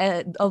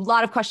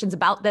lot of questions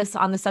about this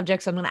on the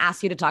subject, so I'm going to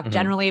ask you to talk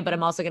generally, but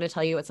I'm also going to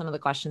tell you what some of the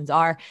questions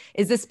are.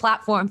 Is this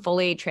platform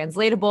fully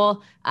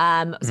translatable?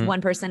 So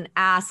one person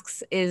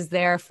asks, is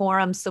there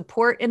forum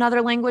support in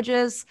other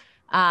languages?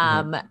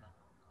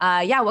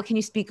 Yeah, what can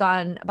you speak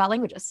on about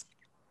languages?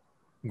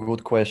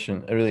 Good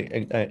question,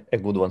 really a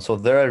good one. So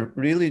there are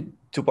really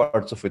two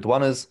parts of it.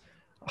 One is,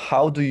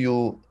 how do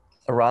you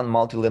run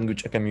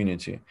multi-language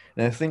community?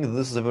 And I think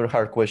this is a very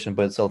hard question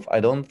by itself. I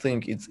don't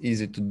think it's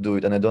easy to do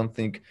it, and I don't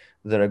think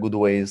there are good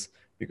ways,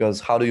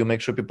 because how do you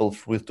make sure people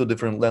with two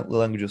different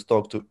languages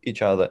talk to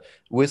each other?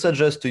 We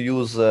suggest to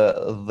use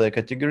the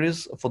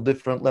categories for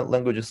different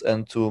languages,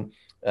 and to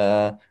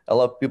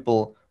allow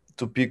people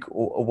to pick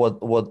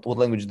what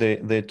language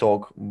they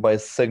talk by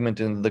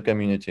segmenting the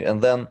community.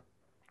 And then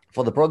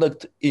for the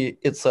product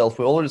itself,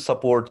 we already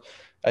support,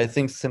 I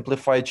think,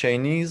 simplified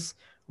Chinese,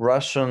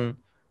 Russian,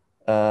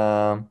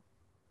 there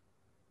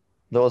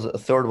was a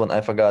third one I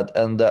forgot.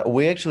 And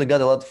we actually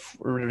got a lot of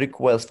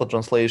requests for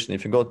translation.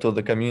 If you go to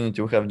the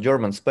community, we have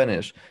German,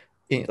 Spanish,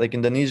 like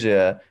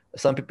Indonesia.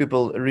 Some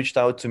people reached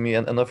out to me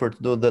and offered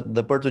to do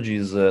the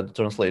Portuguese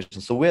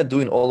translation. So we are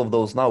doing all of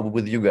those now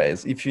with you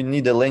guys. If you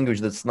need a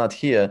language that's not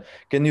here,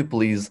 can you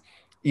please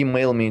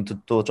email me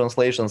to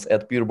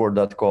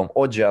translations@peerboard.com,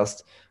 or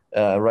just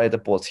write a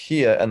post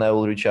here and I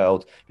will reach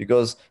out.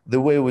 Because the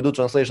way we do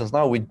translations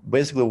now, we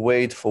basically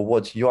wait for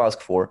what you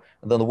ask for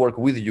and then work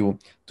with you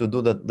to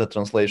do the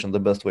translation the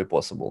best way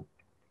possible.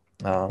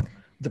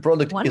 The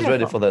product is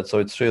ready for that, so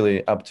it's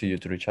really up to you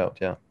to reach out.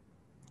 Yeah.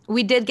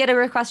 We did get a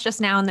request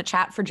just now in the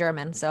chat for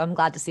German, so I'm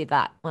glad to see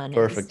that one.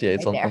 Perfect. Yeah,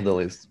 it's right on the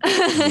list.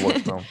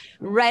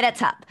 Right at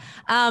top.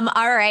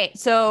 All right.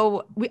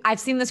 So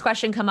I've seen this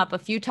question come up a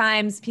few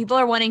times. People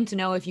are wanting to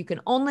know if you can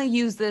only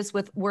use this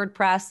with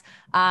WordPress.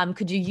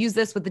 Could you use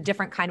this with a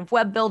different kind of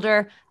web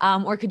builder?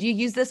 Or could you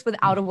use this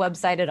without a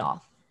website at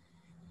all?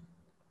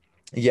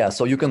 Yeah,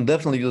 so you can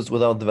definitely use it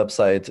without the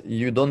website.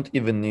 You don't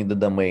even need the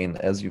domain,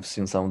 as you've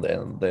seen some of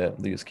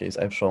the use case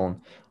I've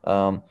shown.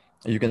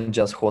 You can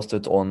just host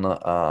it on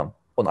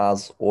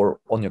us or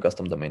on your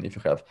custom domain if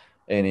you have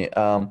any.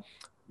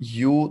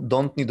 You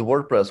don't need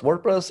WordPress.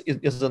 WordPress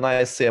is a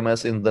nice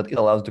CMS in that it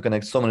allows you to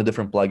connect so many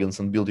different plugins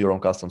and build your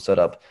own custom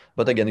setup.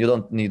 But again, you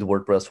don't need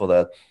WordPress for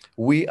that.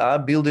 We are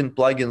building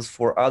plugins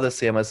for other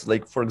CMS.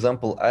 Like, for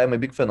example, I am a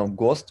big fan of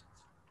Ghost.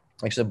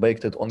 Actually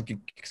baked it on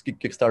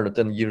Kickstarter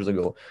 10 years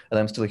ago, and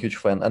I'm still a huge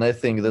fan. And I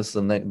think this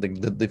is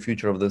the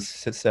future of the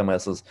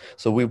CMSs.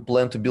 So we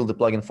plan to build a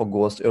plugin for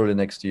Ghost early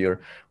next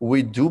year.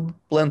 We do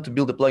plan to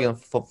build a plugin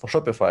for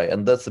Shopify,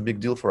 and that's a big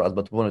deal for us,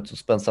 but we wanted to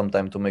spend some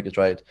time to make it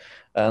right.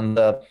 And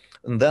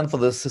then for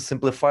the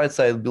simplified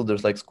site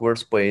builders like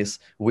Squarespace,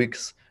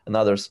 Wix, and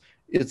others,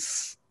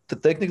 it's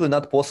technically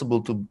not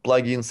possible to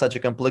plug in such a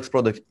complex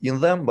product in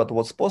them, but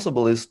what's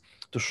possible is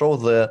to show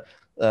the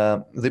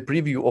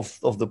preview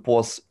of the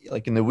posts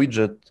like in a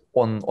widget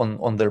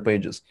on their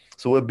pages.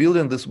 So we're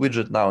building this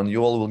widget now, and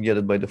you all will get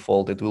it by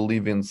default. It will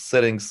live in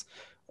settings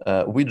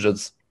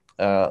widgets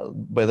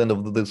by the end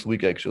of this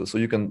week, actually. So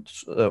you can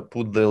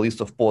put the list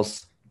of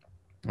posts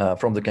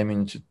from the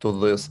community to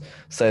this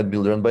site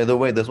builder. And by the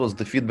way, this was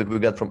the feedback we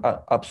got from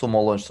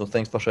AppSumo launch. So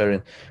thanks for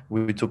sharing.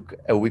 We took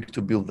a week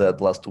to build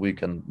that last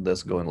week, and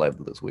that's going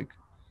live this week.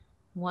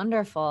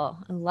 Wonderful.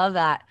 I love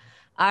that.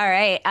 All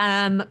right.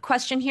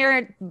 Question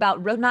here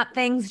about roadmap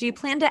things. Do you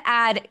plan to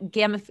add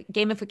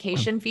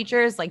gamification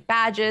features like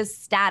badges,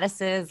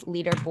 statuses,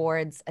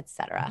 leaderboards,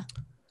 etc.?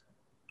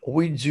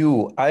 We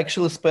do. I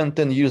actually spent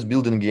 10 years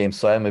building games,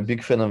 so I'm a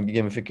big fan of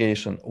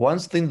gamification. One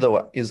thing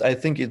though is I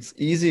think it's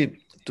easy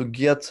to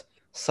get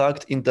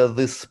sucked into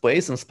this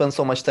space and spend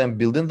so much time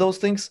building those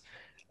things.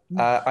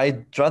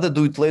 I'd rather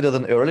do it later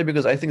than early,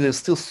 because I think there's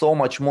still so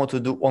much more to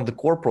do on the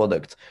core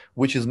product,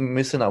 which is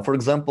missing out. For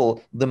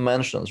example, the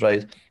mentions,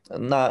 right?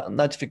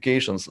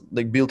 Notifications,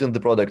 like built in the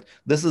product.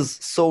 This is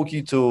so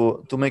key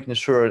to making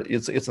sure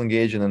it's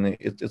engaging and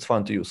it's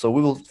fun to use. So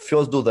we will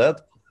first do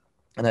that.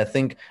 And I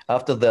think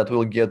after that,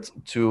 we'll get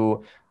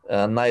to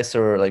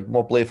nicer, like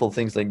more playful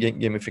things like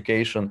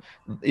gamification.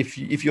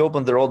 If you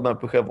open the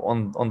roadmap we have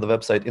on the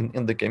website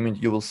in the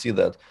community, you will see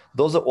that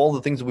those are all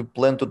the things we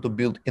plan to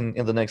build in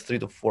the next 3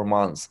 to 4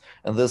 months,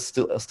 and there's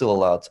still a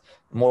lot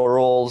more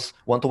roles,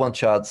 one-to-one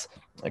chats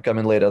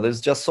coming later.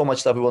 There's just so much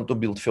stuff we want to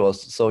build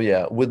first. So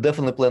yeah, we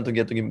definitely plan to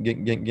get to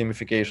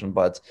gamification,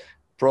 but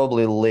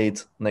probably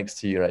late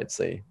next year, I'd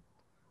say.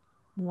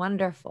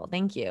 Wonderful.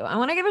 Thank you. I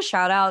want to give a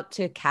shout out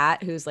to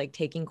Kat, who's like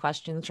taking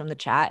questions from the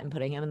chat and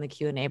putting them in the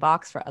Q&A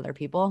box for other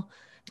people.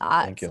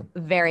 Thank you.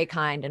 Very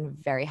kind and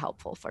very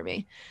helpful for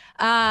me.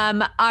 All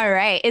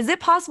right. Is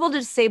it possible to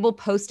disable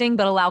posting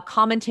but allow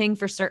commenting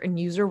for certain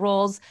user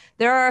roles?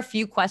 There are a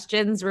few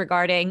questions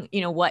regarding,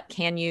 what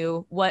can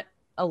you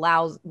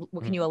allow,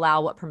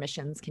 what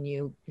permissions can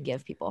you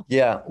give people?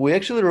 Yeah, we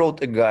actually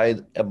wrote a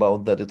guide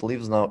about that. It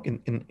lives now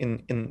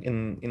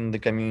in the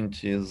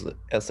community's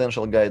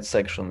essential guide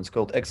section. It's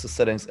called Access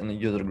Settings and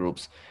User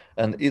Groups.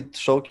 And it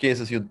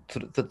showcases you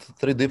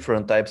three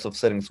different types of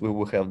settings we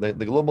will have. The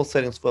global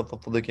settings for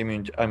the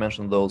community, I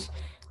mentioned those,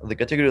 the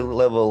category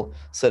level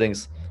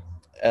settings,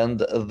 and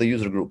the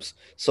user groups.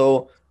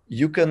 So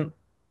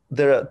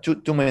there are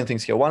two main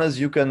things here. One is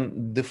you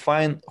can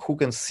define who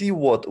can see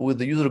what with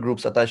the user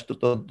groups attached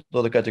to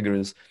the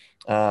categories.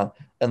 And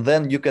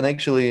then you can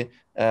actually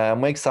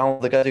make some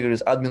of the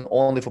categories admin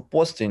only for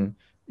posting,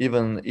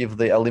 even if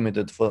they are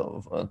limited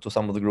to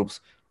some of the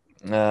groups.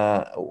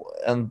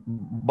 and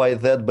by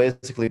that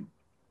basically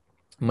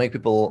make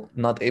people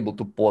not able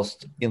to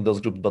post in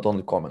those groups but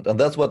only comment, and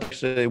that's what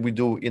actually we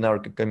do in our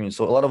community.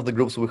 So a lot of the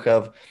groups we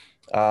have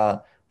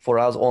for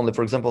us only,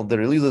 for example, the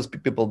releases,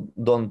 people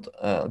don't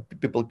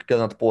people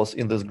cannot post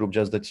in this group,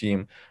 just the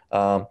team,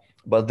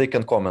 but they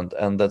can comment,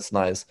 and that's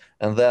nice.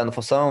 And then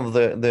for some of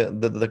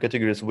the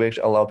categories we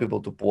actually allow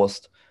people to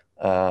post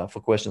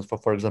for questions,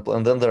 for example.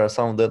 And then there are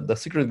some the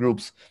secret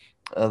groups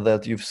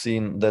that you've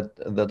seen that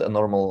a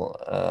normal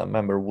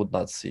member would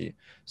not see.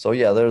 So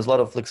yeah, there's a lot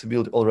of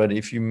flexibility already.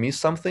 If you miss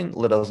something,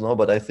 let us know.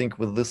 But I think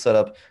with this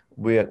setup,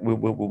 we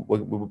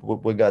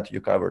got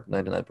you covered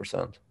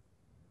 99%.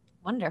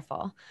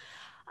 Wonderful.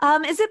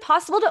 Is it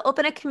possible to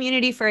open a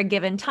community for a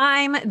given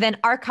time, then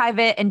archive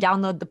it and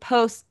download the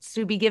posts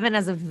to be given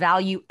as a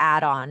value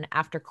add-on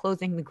after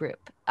closing the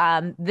group?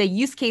 The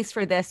use case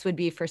for this would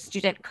be for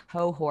student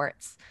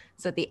cohorts,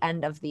 so at the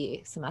end of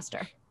the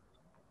semester.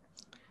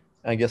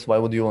 I guess why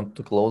would you want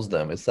to close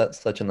them? It's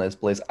such a nice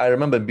place. I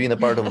remember being a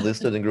part of this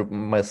student group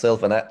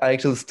myself, and I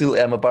actually still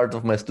am a part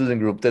of my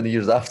student group 10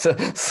 years after.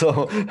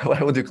 So why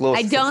would you close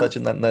such a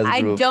nice group?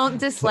 I don't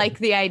dislike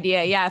the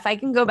idea. Yeah, if I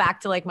can go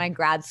back to like my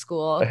grad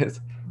school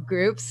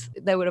groups,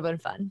 that would have been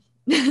fun.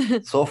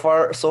 So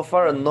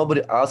far,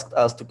 nobody asked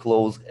us to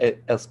close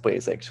a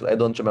space, actually. I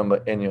don't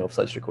remember any of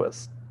such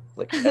requests.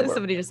 Like ever.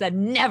 Somebody just said,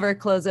 never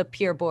close a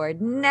PeerBoard.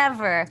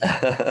 Never.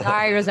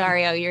 Sorry,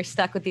 Rosario, you're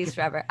stuck with these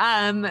forever.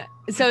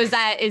 So is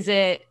that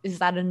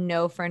a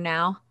no for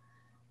now?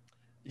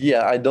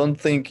 Yeah, I don't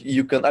think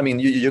you can. I mean,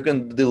 you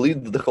can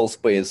delete the whole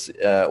space.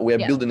 We are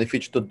building a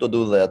feature to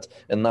do that,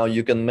 and now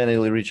you can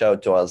manually reach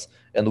out to us,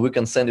 and we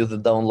can send you the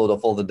download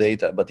of all the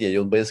data. But yeah,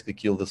 you'll basically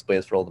kill the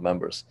space for all the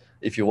members.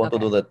 If you want to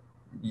do that,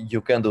 you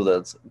can do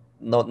that.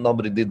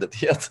 Nobody did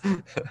that yet.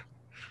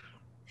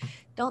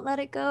 Don't let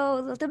it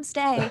go. Let them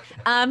stay.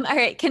 All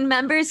right. Can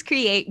members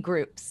create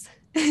groups?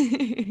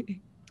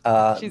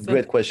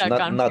 Great question.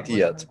 Not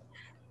yet.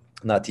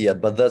 Not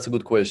yet, but that's a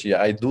good question.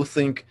 Yeah, I do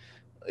think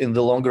in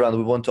the long run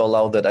we want to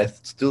allow that. I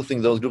still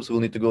think those groups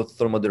will need to go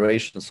through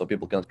moderation so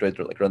people can create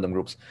like random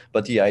groups.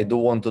 But yeah, I do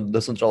want to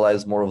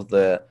decentralize more of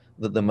the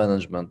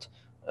management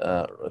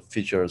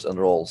features and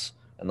roles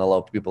and allow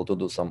people to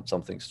do some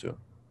things too.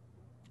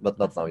 But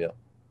not now,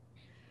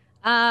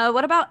 yeah.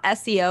 What about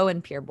SEO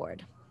and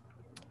PeerBoard?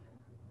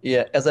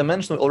 Yeah, as I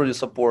mentioned, we already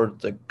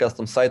support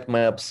custom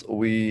sitemaps.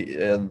 We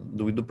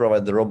do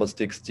provide the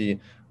robots.txt.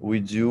 We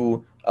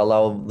do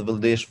allow the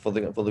validation for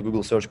the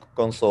Google Search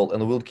Console,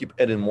 and we'll keep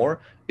adding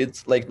more.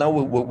 It's like now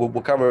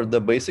we cover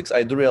the basics.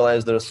 I do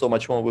realize there's so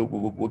much more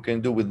we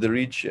can do with the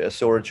reach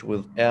search,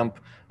 with AMP,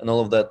 and all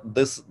of that.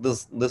 This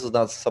is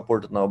not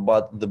supported now,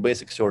 but the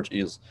basic search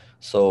is.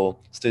 So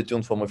stay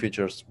tuned for more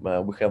features.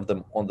 We have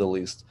them on the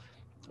list.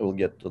 We'll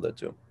get to that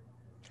too.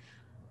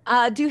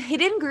 Do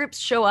hidden groups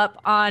show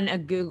up on a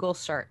Google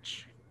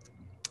search?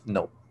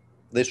 No,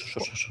 they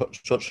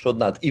should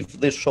not. If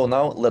they show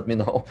now, let me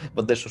know,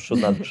 but they should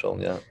not be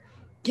shown, yeah.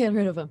 Get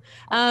rid of them.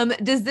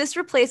 Does this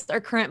replace our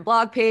current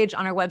blog page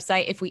on our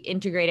website if we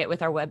integrate it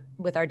with our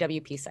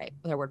WP site,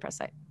 with our WordPress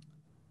site?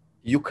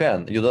 You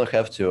can, you don't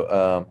have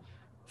to.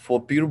 For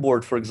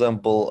PeerBoard, for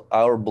example,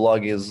 our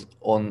blog is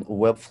on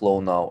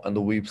Webflow now, and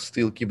we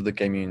still keep the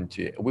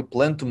community. We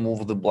plan to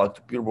move the blog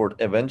to PeerBoard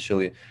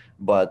eventually,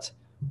 but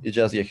it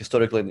just, yeah,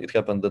 historically it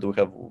happened that we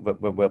have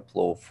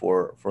Webflow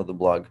for the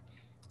blog,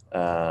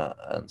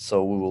 and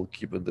so we will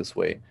keep it this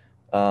way.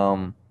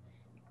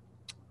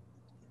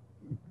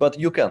 But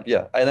you can,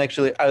 yeah, and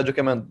actually I would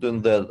recommend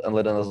doing that and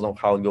letting us know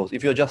how it goes.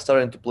 If you're just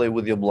starting to play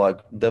with your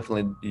blog,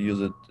 definitely use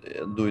it,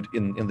 do it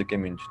in the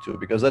community too,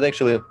 because that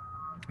actually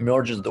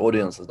merges the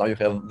audiences. Now you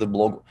have the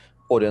blog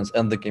audience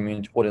and the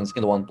community audience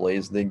in one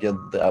place. They get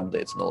the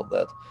updates and all of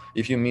that.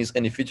 If you miss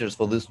any features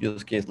for this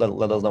use case, let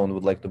us know and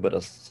we'd like to better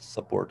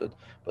support it.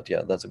 But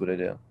yeah, that's a good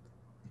idea.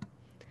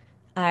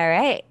 All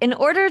right. In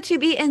order to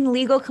be in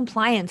legal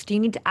compliance, do you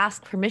need to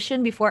ask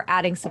permission before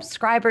adding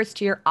subscribers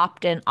to your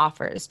opt-in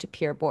offers to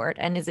PeerBoard?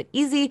 And is it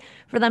easy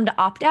for them to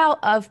opt out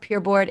of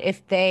PeerBoard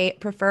if they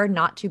prefer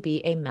not to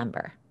be a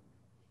member?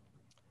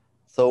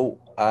 So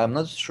I'm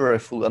not sure I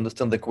fully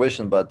understand the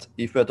question, but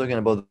if we're talking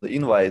about the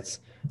invites,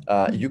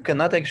 you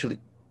cannot actually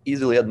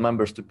easily add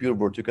members to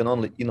PeerBoard. You can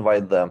only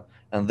invite them,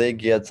 and they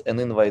get an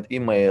invite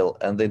email,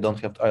 and they don't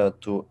have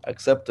to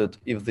accept it.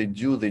 If they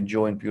do, they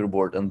join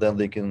PeerBoard, and then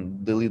they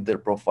can delete their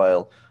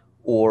profile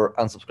or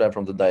unsubscribe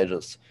from the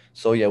digest.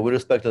 So yeah, we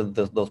respected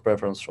those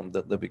preferences from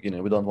the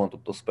beginning. We don't want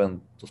to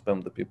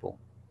spam the people.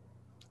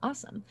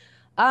 Awesome.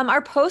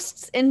 Are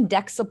posts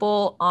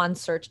indexable on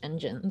search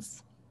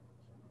engines?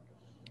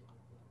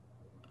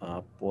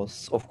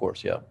 Posts, of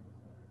course, yeah.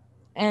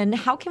 And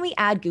how can we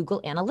add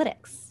Google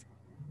Analytics?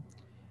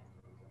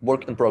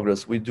 Work in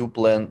progress. We do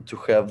plan to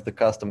have the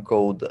custom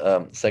code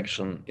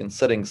section in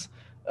settings,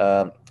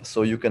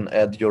 so you can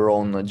add your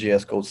own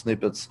JS code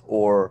snippets,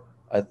 or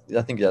I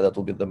think, yeah, that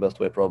will be the best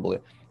way probably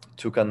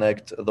to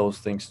connect those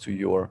things to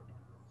your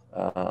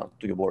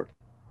board.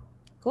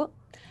 Cool.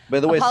 By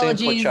the way, same for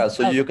Apologies. chat.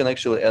 So you can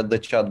actually add the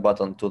chat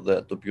button to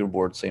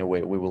PeerBoard. Same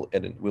way, we will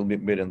edit. We'll be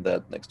building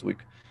that next week.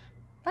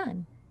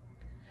 Fun.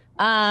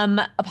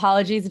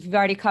 Apologies if you've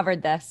already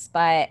covered this,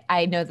 but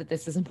I know that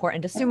this is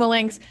important to Sumo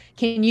Links.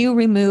 Can you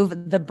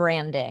remove the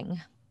branding?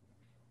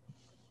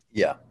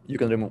 Yeah, you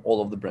can remove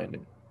all of the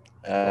branding.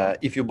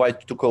 If you buy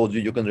two codes,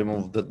 you can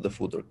remove the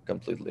footer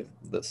completely.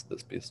 This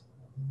piece.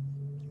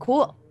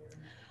 Cool.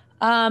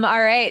 All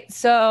right.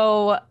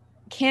 So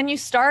can you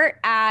start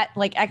at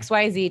like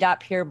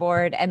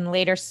xyz.peerboard and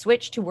later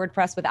switch to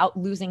WordPress without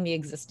losing the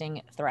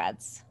existing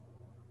threads?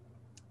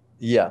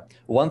 Yeah,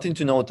 one thing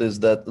to note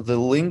is that the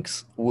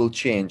links will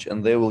change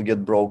and they will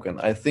get broken.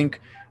 I think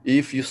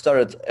if you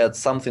start at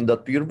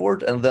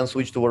something.peerboard and then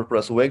switch to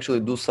WordPress, we actually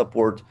do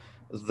support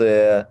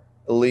the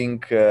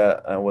link,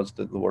 what's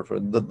the word for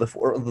it?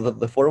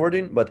 The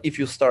forwarding. But if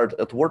you start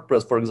at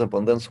WordPress, for example,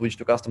 and then switch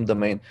to custom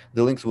domain,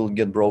 the links will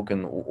get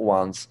broken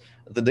once.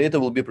 The data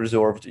will be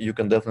preserved. You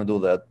can definitely do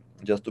that.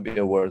 Just to be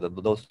aware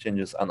that those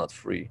changes are not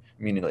free,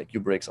 meaning like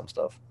you break some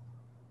stuff.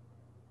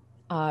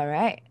 All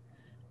right.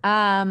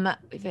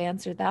 We've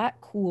answered that.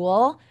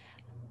 Cool.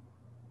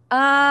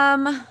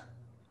 Somebody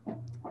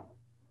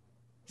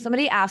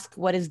asked,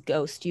 what is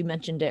Ghost? You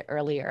mentioned it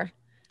earlier,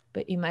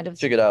 but you might have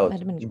check it out.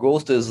 been...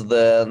 Ghost is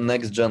the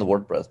next gen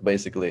WordPress.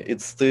 Basically,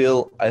 it's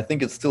still, I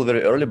think it's still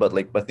very early, but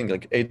like I think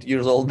like 8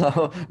 years old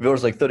now.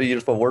 There's like 30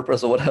 years for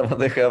WordPress or whatever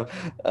they have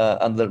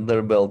under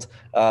their belt.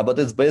 But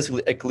it's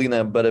basically a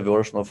cleaner, better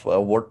version of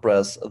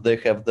WordPress. They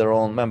have their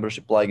own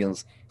membership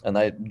plugins, and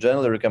I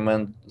generally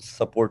recommend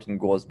supporting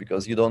Ghost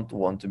because you don't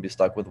want to be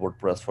stuck with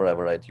WordPress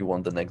forever, right? You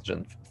want the next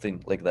gen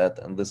thing like that,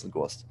 and this is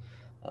Ghost.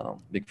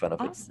 Big fan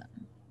of it.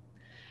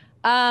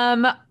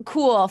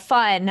 Cool,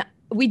 fun.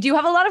 We do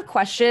have a lot of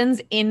questions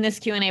in this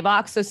Q&A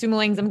box. So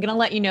Sumolings, I'm going to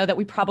let you know that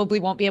we probably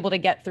won't be able to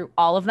get through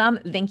all of them.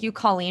 Thank you,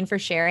 Colleen, for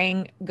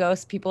sharing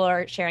Ghost. People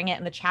are sharing it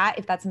in the chat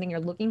if that's something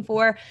you're looking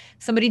for.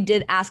 Somebody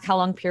did ask how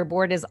long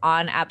PeerBoard is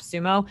on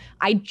AppSumo.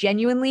 I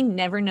genuinely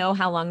never know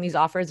how long these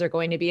offers are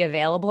going to be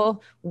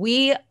available.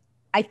 I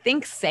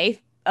think, say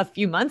a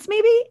few months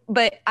maybe,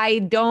 but I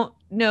don't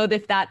know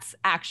if that's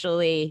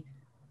actually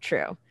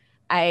true.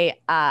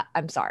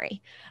 I'm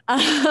sorry.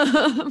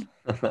 I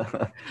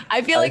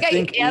feel like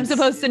I am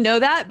supposed to know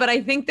that, but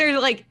I think there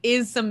like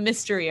is some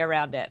mystery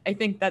around it. I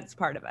think that's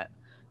part of it.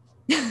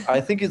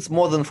 I think it's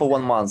more than for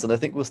 1 month, and I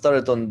think we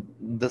started on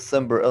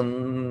November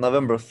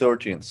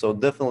 13th. So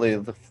definitely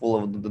the full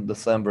of the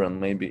December and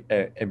maybe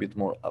a bit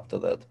more after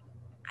that.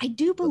 I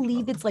do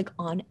believe it's like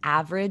on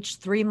average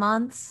 3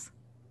 months.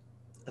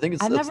 I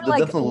think I've never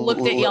like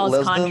looked at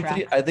y'all's contract.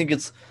 Than 3. I think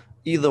it's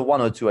either 1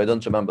 or 2. I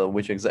don't remember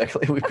which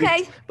exactly we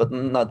picked, but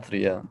not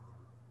 3. Yeah.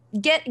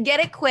 Get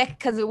it quick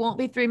because it won't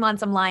be 3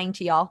 months. I'm lying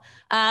to y'all.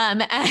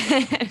 And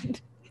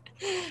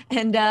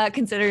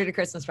consider it a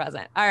Christmas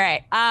present. All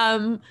right.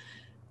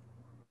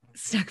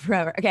 Stuck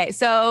forever. Okay,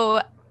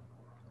 so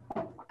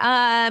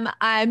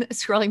I'm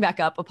scrolling back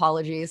up.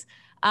 Apologies.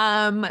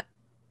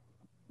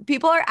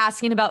 People are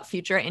asking about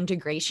future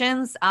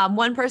integrations.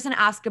 One person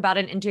asked about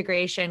an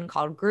integration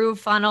called Groove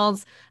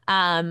Funnels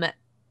for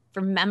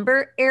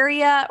member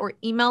area or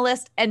email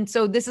list. And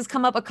so this has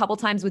come up a couple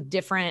times with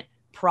different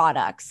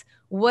products.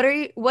 What are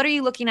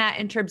you looking at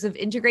in terms of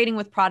integrating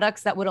with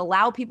products that would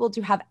allow people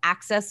to have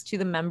access to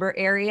the member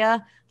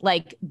area,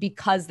 like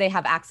because they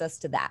have access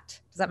to that?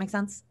 Does that make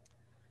sense?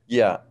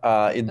 Yeah,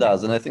 it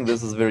does. And I think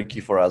this is very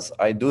key for us.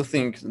 I do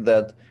think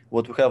that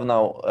what we have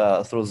now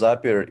through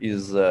Zapier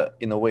is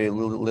in a way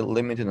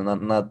limited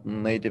and not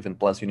native, and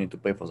plus you need to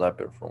pay for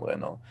Zapier from what I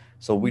know.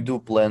 So we do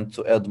plan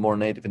to add more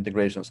native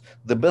integrations.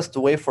 The best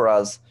way for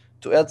us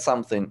to add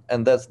something,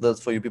 and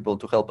that's for you people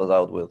to help us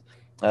out with,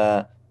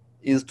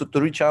 is to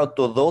reach out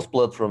to those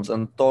platforms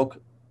and tell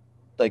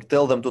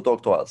them to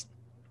talk to us,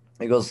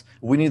 because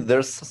we need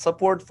their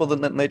support for the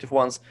native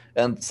ones,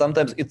 and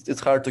sometimes it's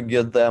hard to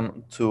get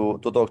them to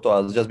talk to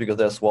us just because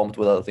they're swamped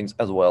with other things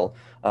as well.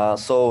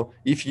 So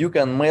if you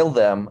can mail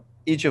them,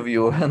 each of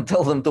you, and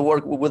tell them to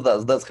work with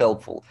us, that's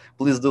helpful.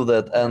 Please do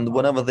that. And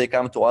whenever they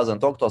come to us and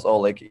talk to us, or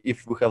like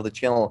if we have the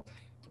channel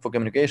for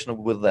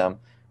communication with them,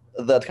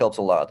 that helps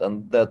a lot,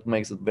 and that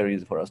makes it very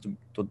easy for us to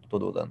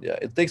do that. Yeah,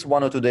 it takes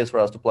 1 or 2 days for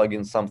us to plug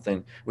in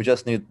something. We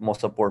just need more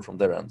support from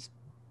their ends.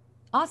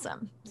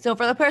 Awesome. So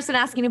for the person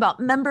asking about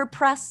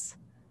MemberPress,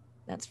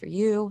 that's for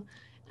you.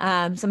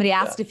 Somebody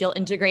asked if you'll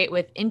integrate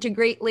with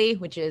Integrately,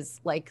 which is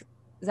like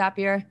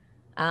Zapier.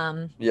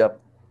 Yep.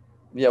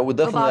 Yeah, we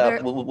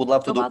definitely would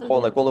love to do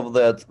all of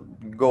that.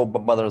 Go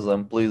bother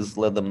them. Please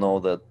let them know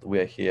that we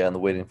are here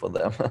and waiting for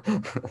them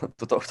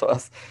to talk to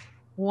us.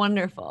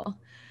 Wonderful.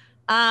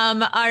 All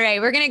right,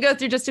 we're going to go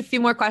through just a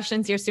few more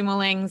questions here,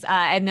 Sumolings,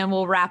 and then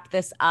we'll wrap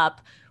this up.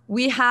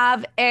 We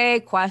have a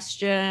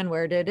question.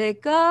 Where did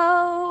it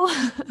go?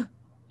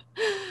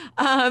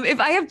 If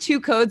I have 2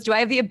 codes, do I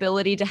have the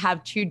ability to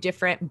have 2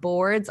 different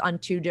boards on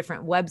 2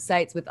 different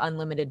websites with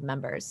unlimited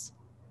members?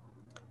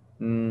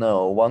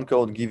 No, 1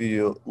 code give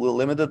you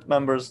limited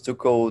members, 2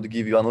 code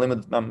give you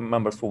unlimited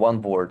members for 1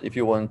 board. If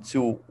you want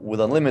 2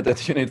 with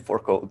unlimited, you need 4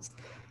 codes.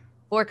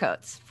 4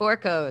 codes. 4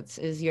 codes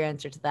is your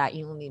answer to that.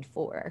 You will need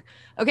 4.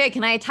 Okay,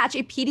 can I attach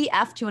a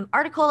PDF to an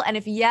article? And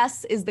if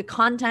yes, is the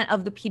content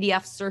of the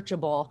PDF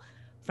searchable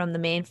from the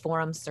main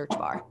forum search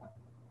bar?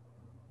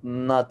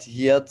 Not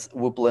yet.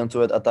 We plan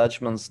to add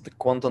attachments. The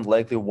content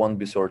likely won't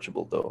be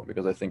searchable though,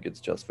 because I think it's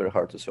just very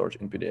hard to search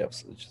in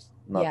PDFs. It's just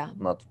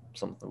not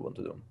something we want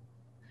to do.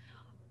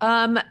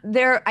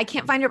 I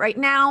can't find it right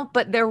now,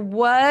 but there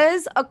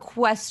was a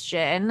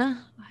question.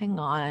 Hang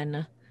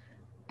on.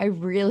 I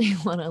really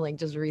want to like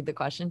just read the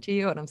question to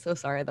you, and I'm so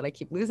sorry that I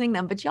keep losing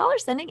them, but y'all are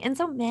sending in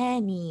so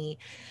many.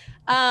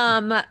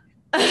 I'm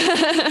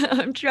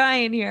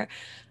trying here.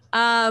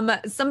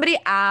 Somebody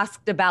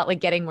asked about like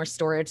getting more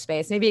storage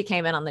space. Maybe it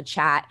came in on the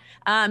chat.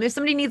 If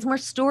somebody needs more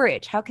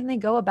storage, how can they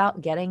go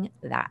about getting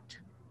that?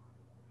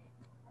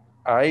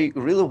 I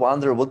really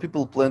wonder what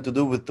people plan to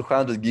do with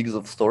 200 gigs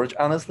of storage,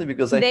 honestly,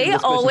 because they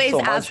always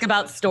ask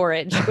about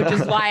storage, which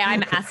is why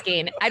I'm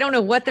asking. I don't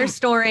know what they're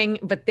storing,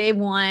 but they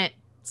want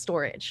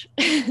storage.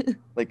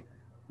 Like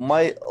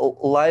my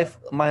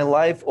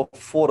life of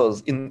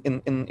photos in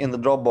the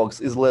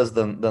Dropbox is less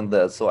than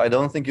that. So I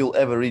don't think you'll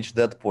ever reach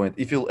that point.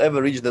 If you'll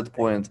ever reach that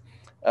point,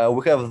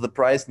 we have the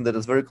pricing that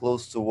is very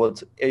close to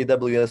what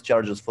AWS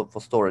charges for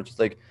storage. It's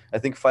like, I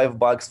think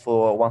 $5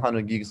 for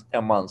 100 gigs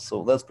a month.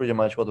 So that's pretty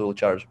much what we'll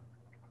charge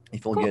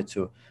if we'll get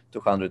to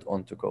 200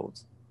 on 2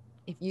 codes.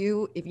 If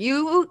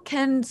you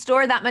can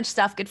store that much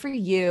stuff, good for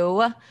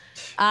you.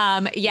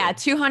 Yeah,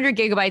 200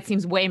 gigabytes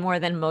seems way more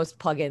than most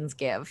plugins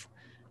give.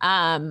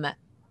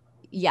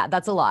 Yeah,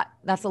 that's a lot.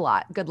 That's a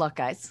lot. Good luck,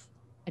 guys.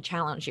 I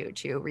challenge you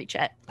to reach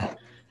it.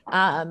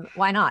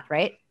 Why not,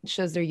 right? It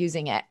shows they're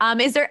using it.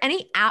 Is there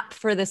any app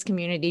for this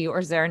community, or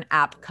is there an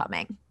app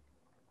coming?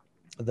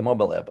 The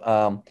mobile app.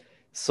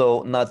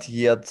 So not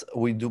yet.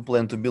 We do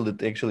plan to build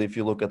it. Actually, if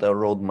you look at our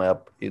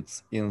roadmap,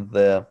 it's in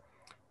the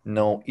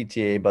no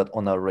ETA, but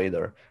on our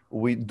radar.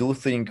 We do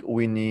think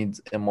we need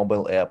a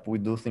mobile app. We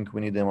do think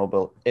we need a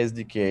mobile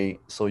SDK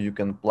so you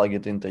can plug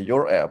it into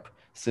your app,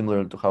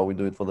 similar to how we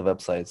do it for the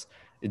websites.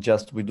 It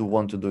just, we do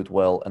want to do it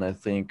well. And I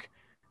think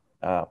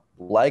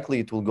likely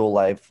it will go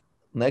live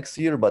next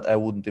year, but I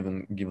wouldn't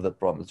even give that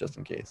promise just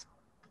in case.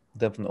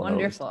 Definitely.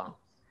 Wonderful.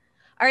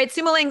 All right,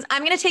 Sumolings,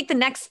 I'm going to take the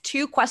next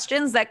 2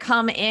 questions that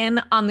come in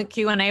on the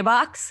Q&A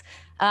box,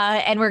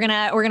 and we're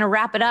gonna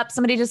wrap it up.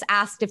 Somebody just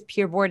asked if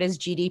PeerBoard is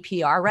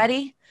GDPR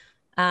ready,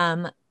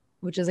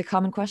 which is a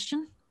common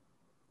question.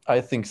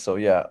 I think so,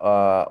 yeah.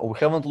 We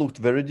haven't looked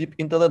very deep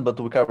into that, but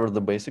we covered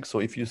the basics. So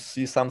if you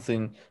see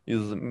something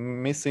is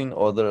missing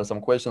or there are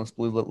some questions,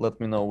 please let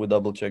me know. We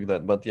double check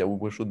that. But yeah,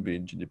 we should be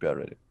GDPR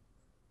ready.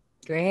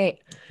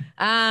 Great.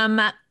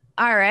 All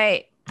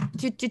right.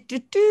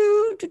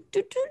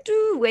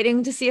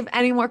 Waiting to see if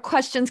any more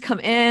questions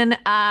come in.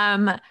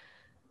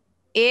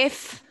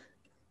 If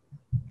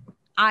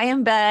I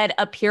embed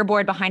a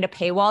PeerBoard behind a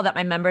paywall that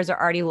my members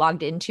are already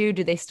logged into,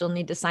 do they still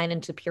need to sign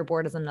into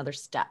PeerBoard as another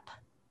step?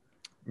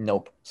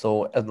 Nope.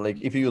 So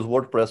like if you use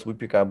WordPress, we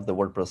pick up the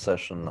WordPress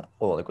session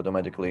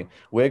automatically.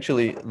 We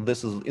actually,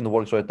 this is in the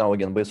works right now,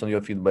 again, based on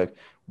your feedback.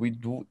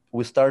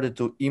 We started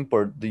to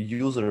import the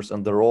users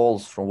and the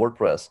roles from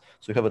WordPress.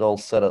 So you have it all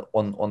set up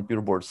on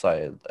PeerBoard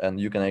side, and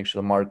you can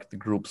actually mark the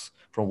groups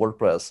from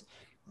WordPress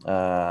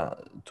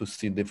to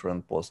see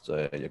different post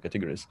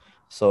categories.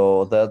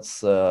 So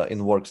that's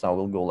in works now.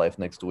 We'll go live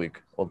next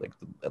week, or like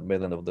by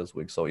the end of this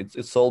week. So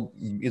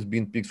it's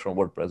being picked from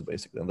WordPress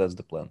basically, and that's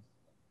the plan.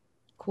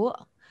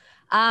 Cool.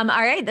 All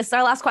right, this is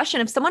our last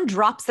question. If someone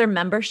drops their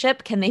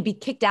membership, can they be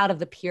kicked out of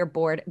the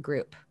PeerBoard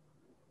group?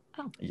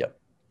 Oh.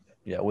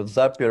 Yeah. With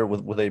Zapier,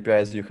 with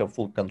APIs, you have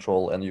full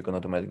control, and you can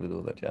automatically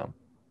do that. Yeah.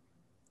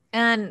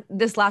 And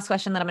this last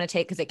question that I'm going to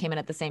take, because it came in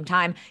at the same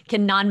time,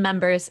 can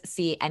non-members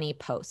see any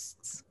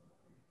posts?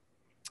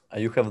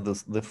 You have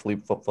the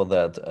flip for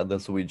that, the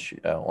switch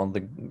on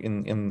the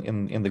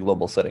in the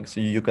global settings. So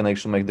you can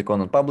actually make the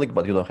content public,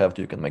 but you don't have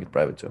to. You can make it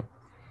private too.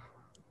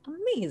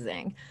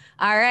 Amazing.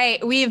 All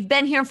right. We've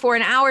been here for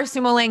an hour,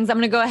 Sumolings. I'm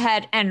going to go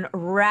ahead and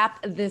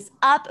wrap this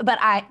up, but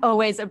I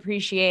always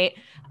appreciate,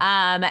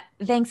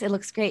 thanks. It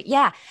looks great.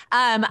 Yeah.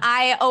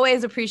 I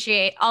always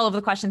appreciate all of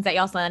the questions that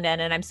y'all send in,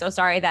 and I'm so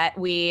sorry that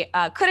we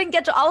couldn't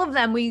get to all of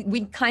them.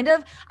 We kind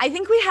of, I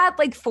think we had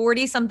like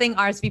 40 something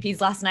RSVPs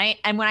last night.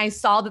 And when I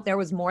saw that there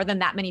was more than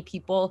that many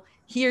people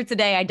here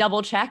today, I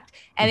double checked,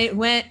 and it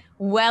went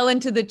well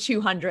into the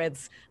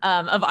 200s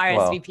of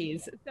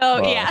RSVPs.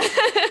 Wow. So yeah,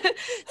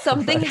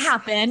 something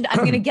happened. I'm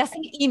going to guess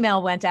an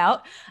email went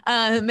out,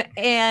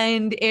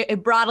 and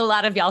it brought a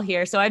lot of y'all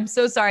here. So I'm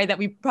so sorry that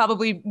we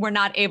probably were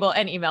not able,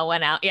 an email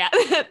went out. Yeah.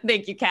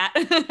 Thank you, Kat.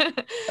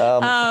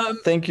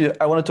 Thank you.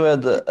 I wanted to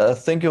add,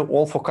 thank you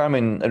all for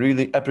coming. I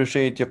really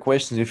appreciate your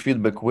questions, your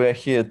feedback. We're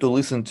here to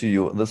listen to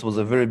you. This was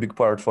a very big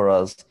part for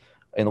us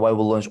and why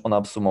we launched on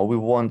AppSumo. We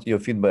want your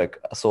feedback.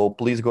 So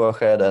please go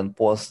ahead and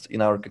post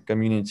in our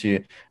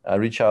community,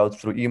 reach out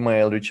through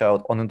email, reach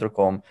out on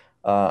Intercom.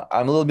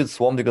 I'm a little bit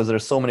swamped because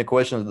there's so many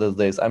questions these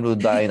days. I'm really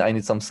dying. I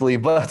need some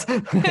sleep, but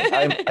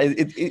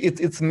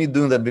it's me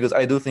doing that because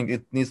I do think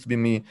it needs to be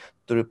me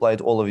to reply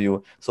to all of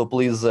you. So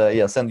please,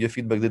 yeah, send your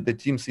feedback. The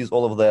team sees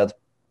all of that,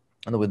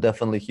 and we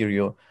definitely hear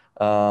you.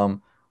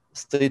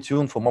 Stay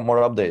tuned for more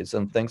updates,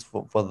 and thanks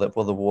for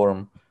the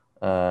warm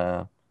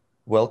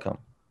welcome.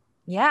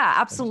 Yeah,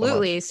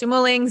 absolutely.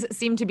 Sumolings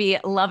seem to be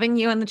loving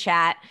you in the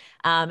chat,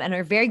 and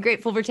are very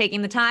grateful for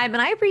taking the time.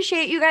 And I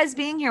appreciate you guys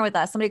being here with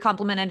us. Somebody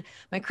complimented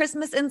my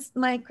Christmas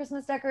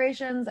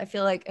decorations. I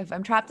feel like if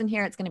I'm trapped in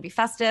here, it's going to be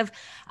festive.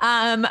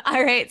 All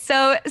right,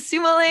 so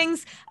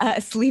Sumolings,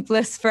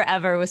 sleepless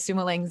forever with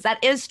Sumolings.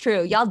 That is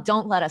true. Y'all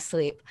don't let us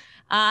sleep.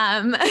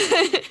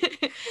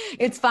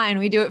 It's fine.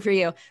 We do it for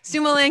you.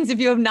 Sumolings, if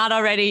you have not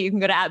already, you can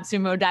go to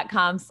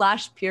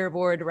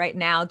appsumo.com/peerboard right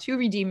now to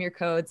redeem your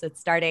codes. It's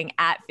starting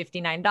at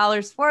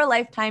 $59 for a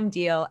lifetime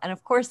deal. And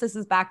of course, this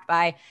is backed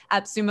by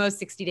AppSumo's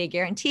 60-day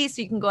guarantee.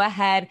 So you can go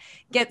ahead,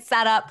 get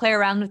set up, play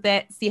around with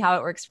it, see how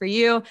it works for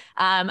you.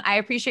 I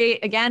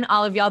appreciate, again,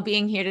 all of y'all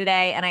being here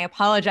today. And I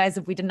apologize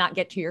if we did not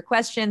get to your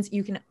questions.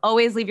 You can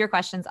always leave your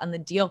questions on the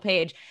deal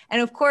page.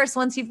 And of course,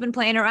 once you've been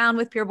playing around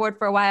with PeerBoard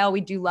for a while, we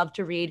do love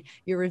to read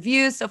your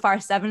reviews. So far,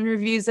 7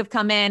 reviews have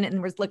come in,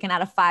 and we're looking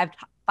at a five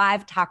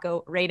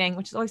taco rating,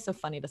 which is always so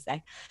funny to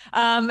say.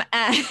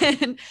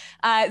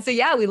 So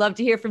yeah, we love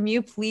to hear from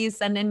you. Please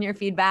send in your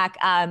feedback.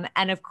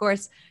 And of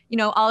course,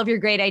 all of your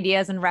great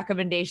ideas and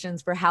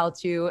recommendations for how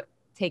to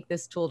take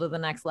this tool to the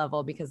next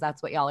level, because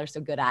that's what y'all are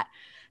so good at.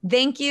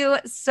 Thank you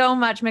so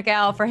much,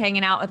 Mikhail, for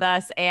hanging out with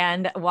us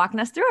and walking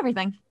us through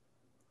everything.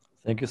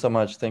 Thank you so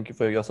much. Thank you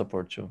for your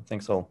support too.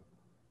 Thanks all.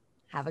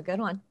 Have a good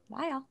one.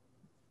 Bye, y'all.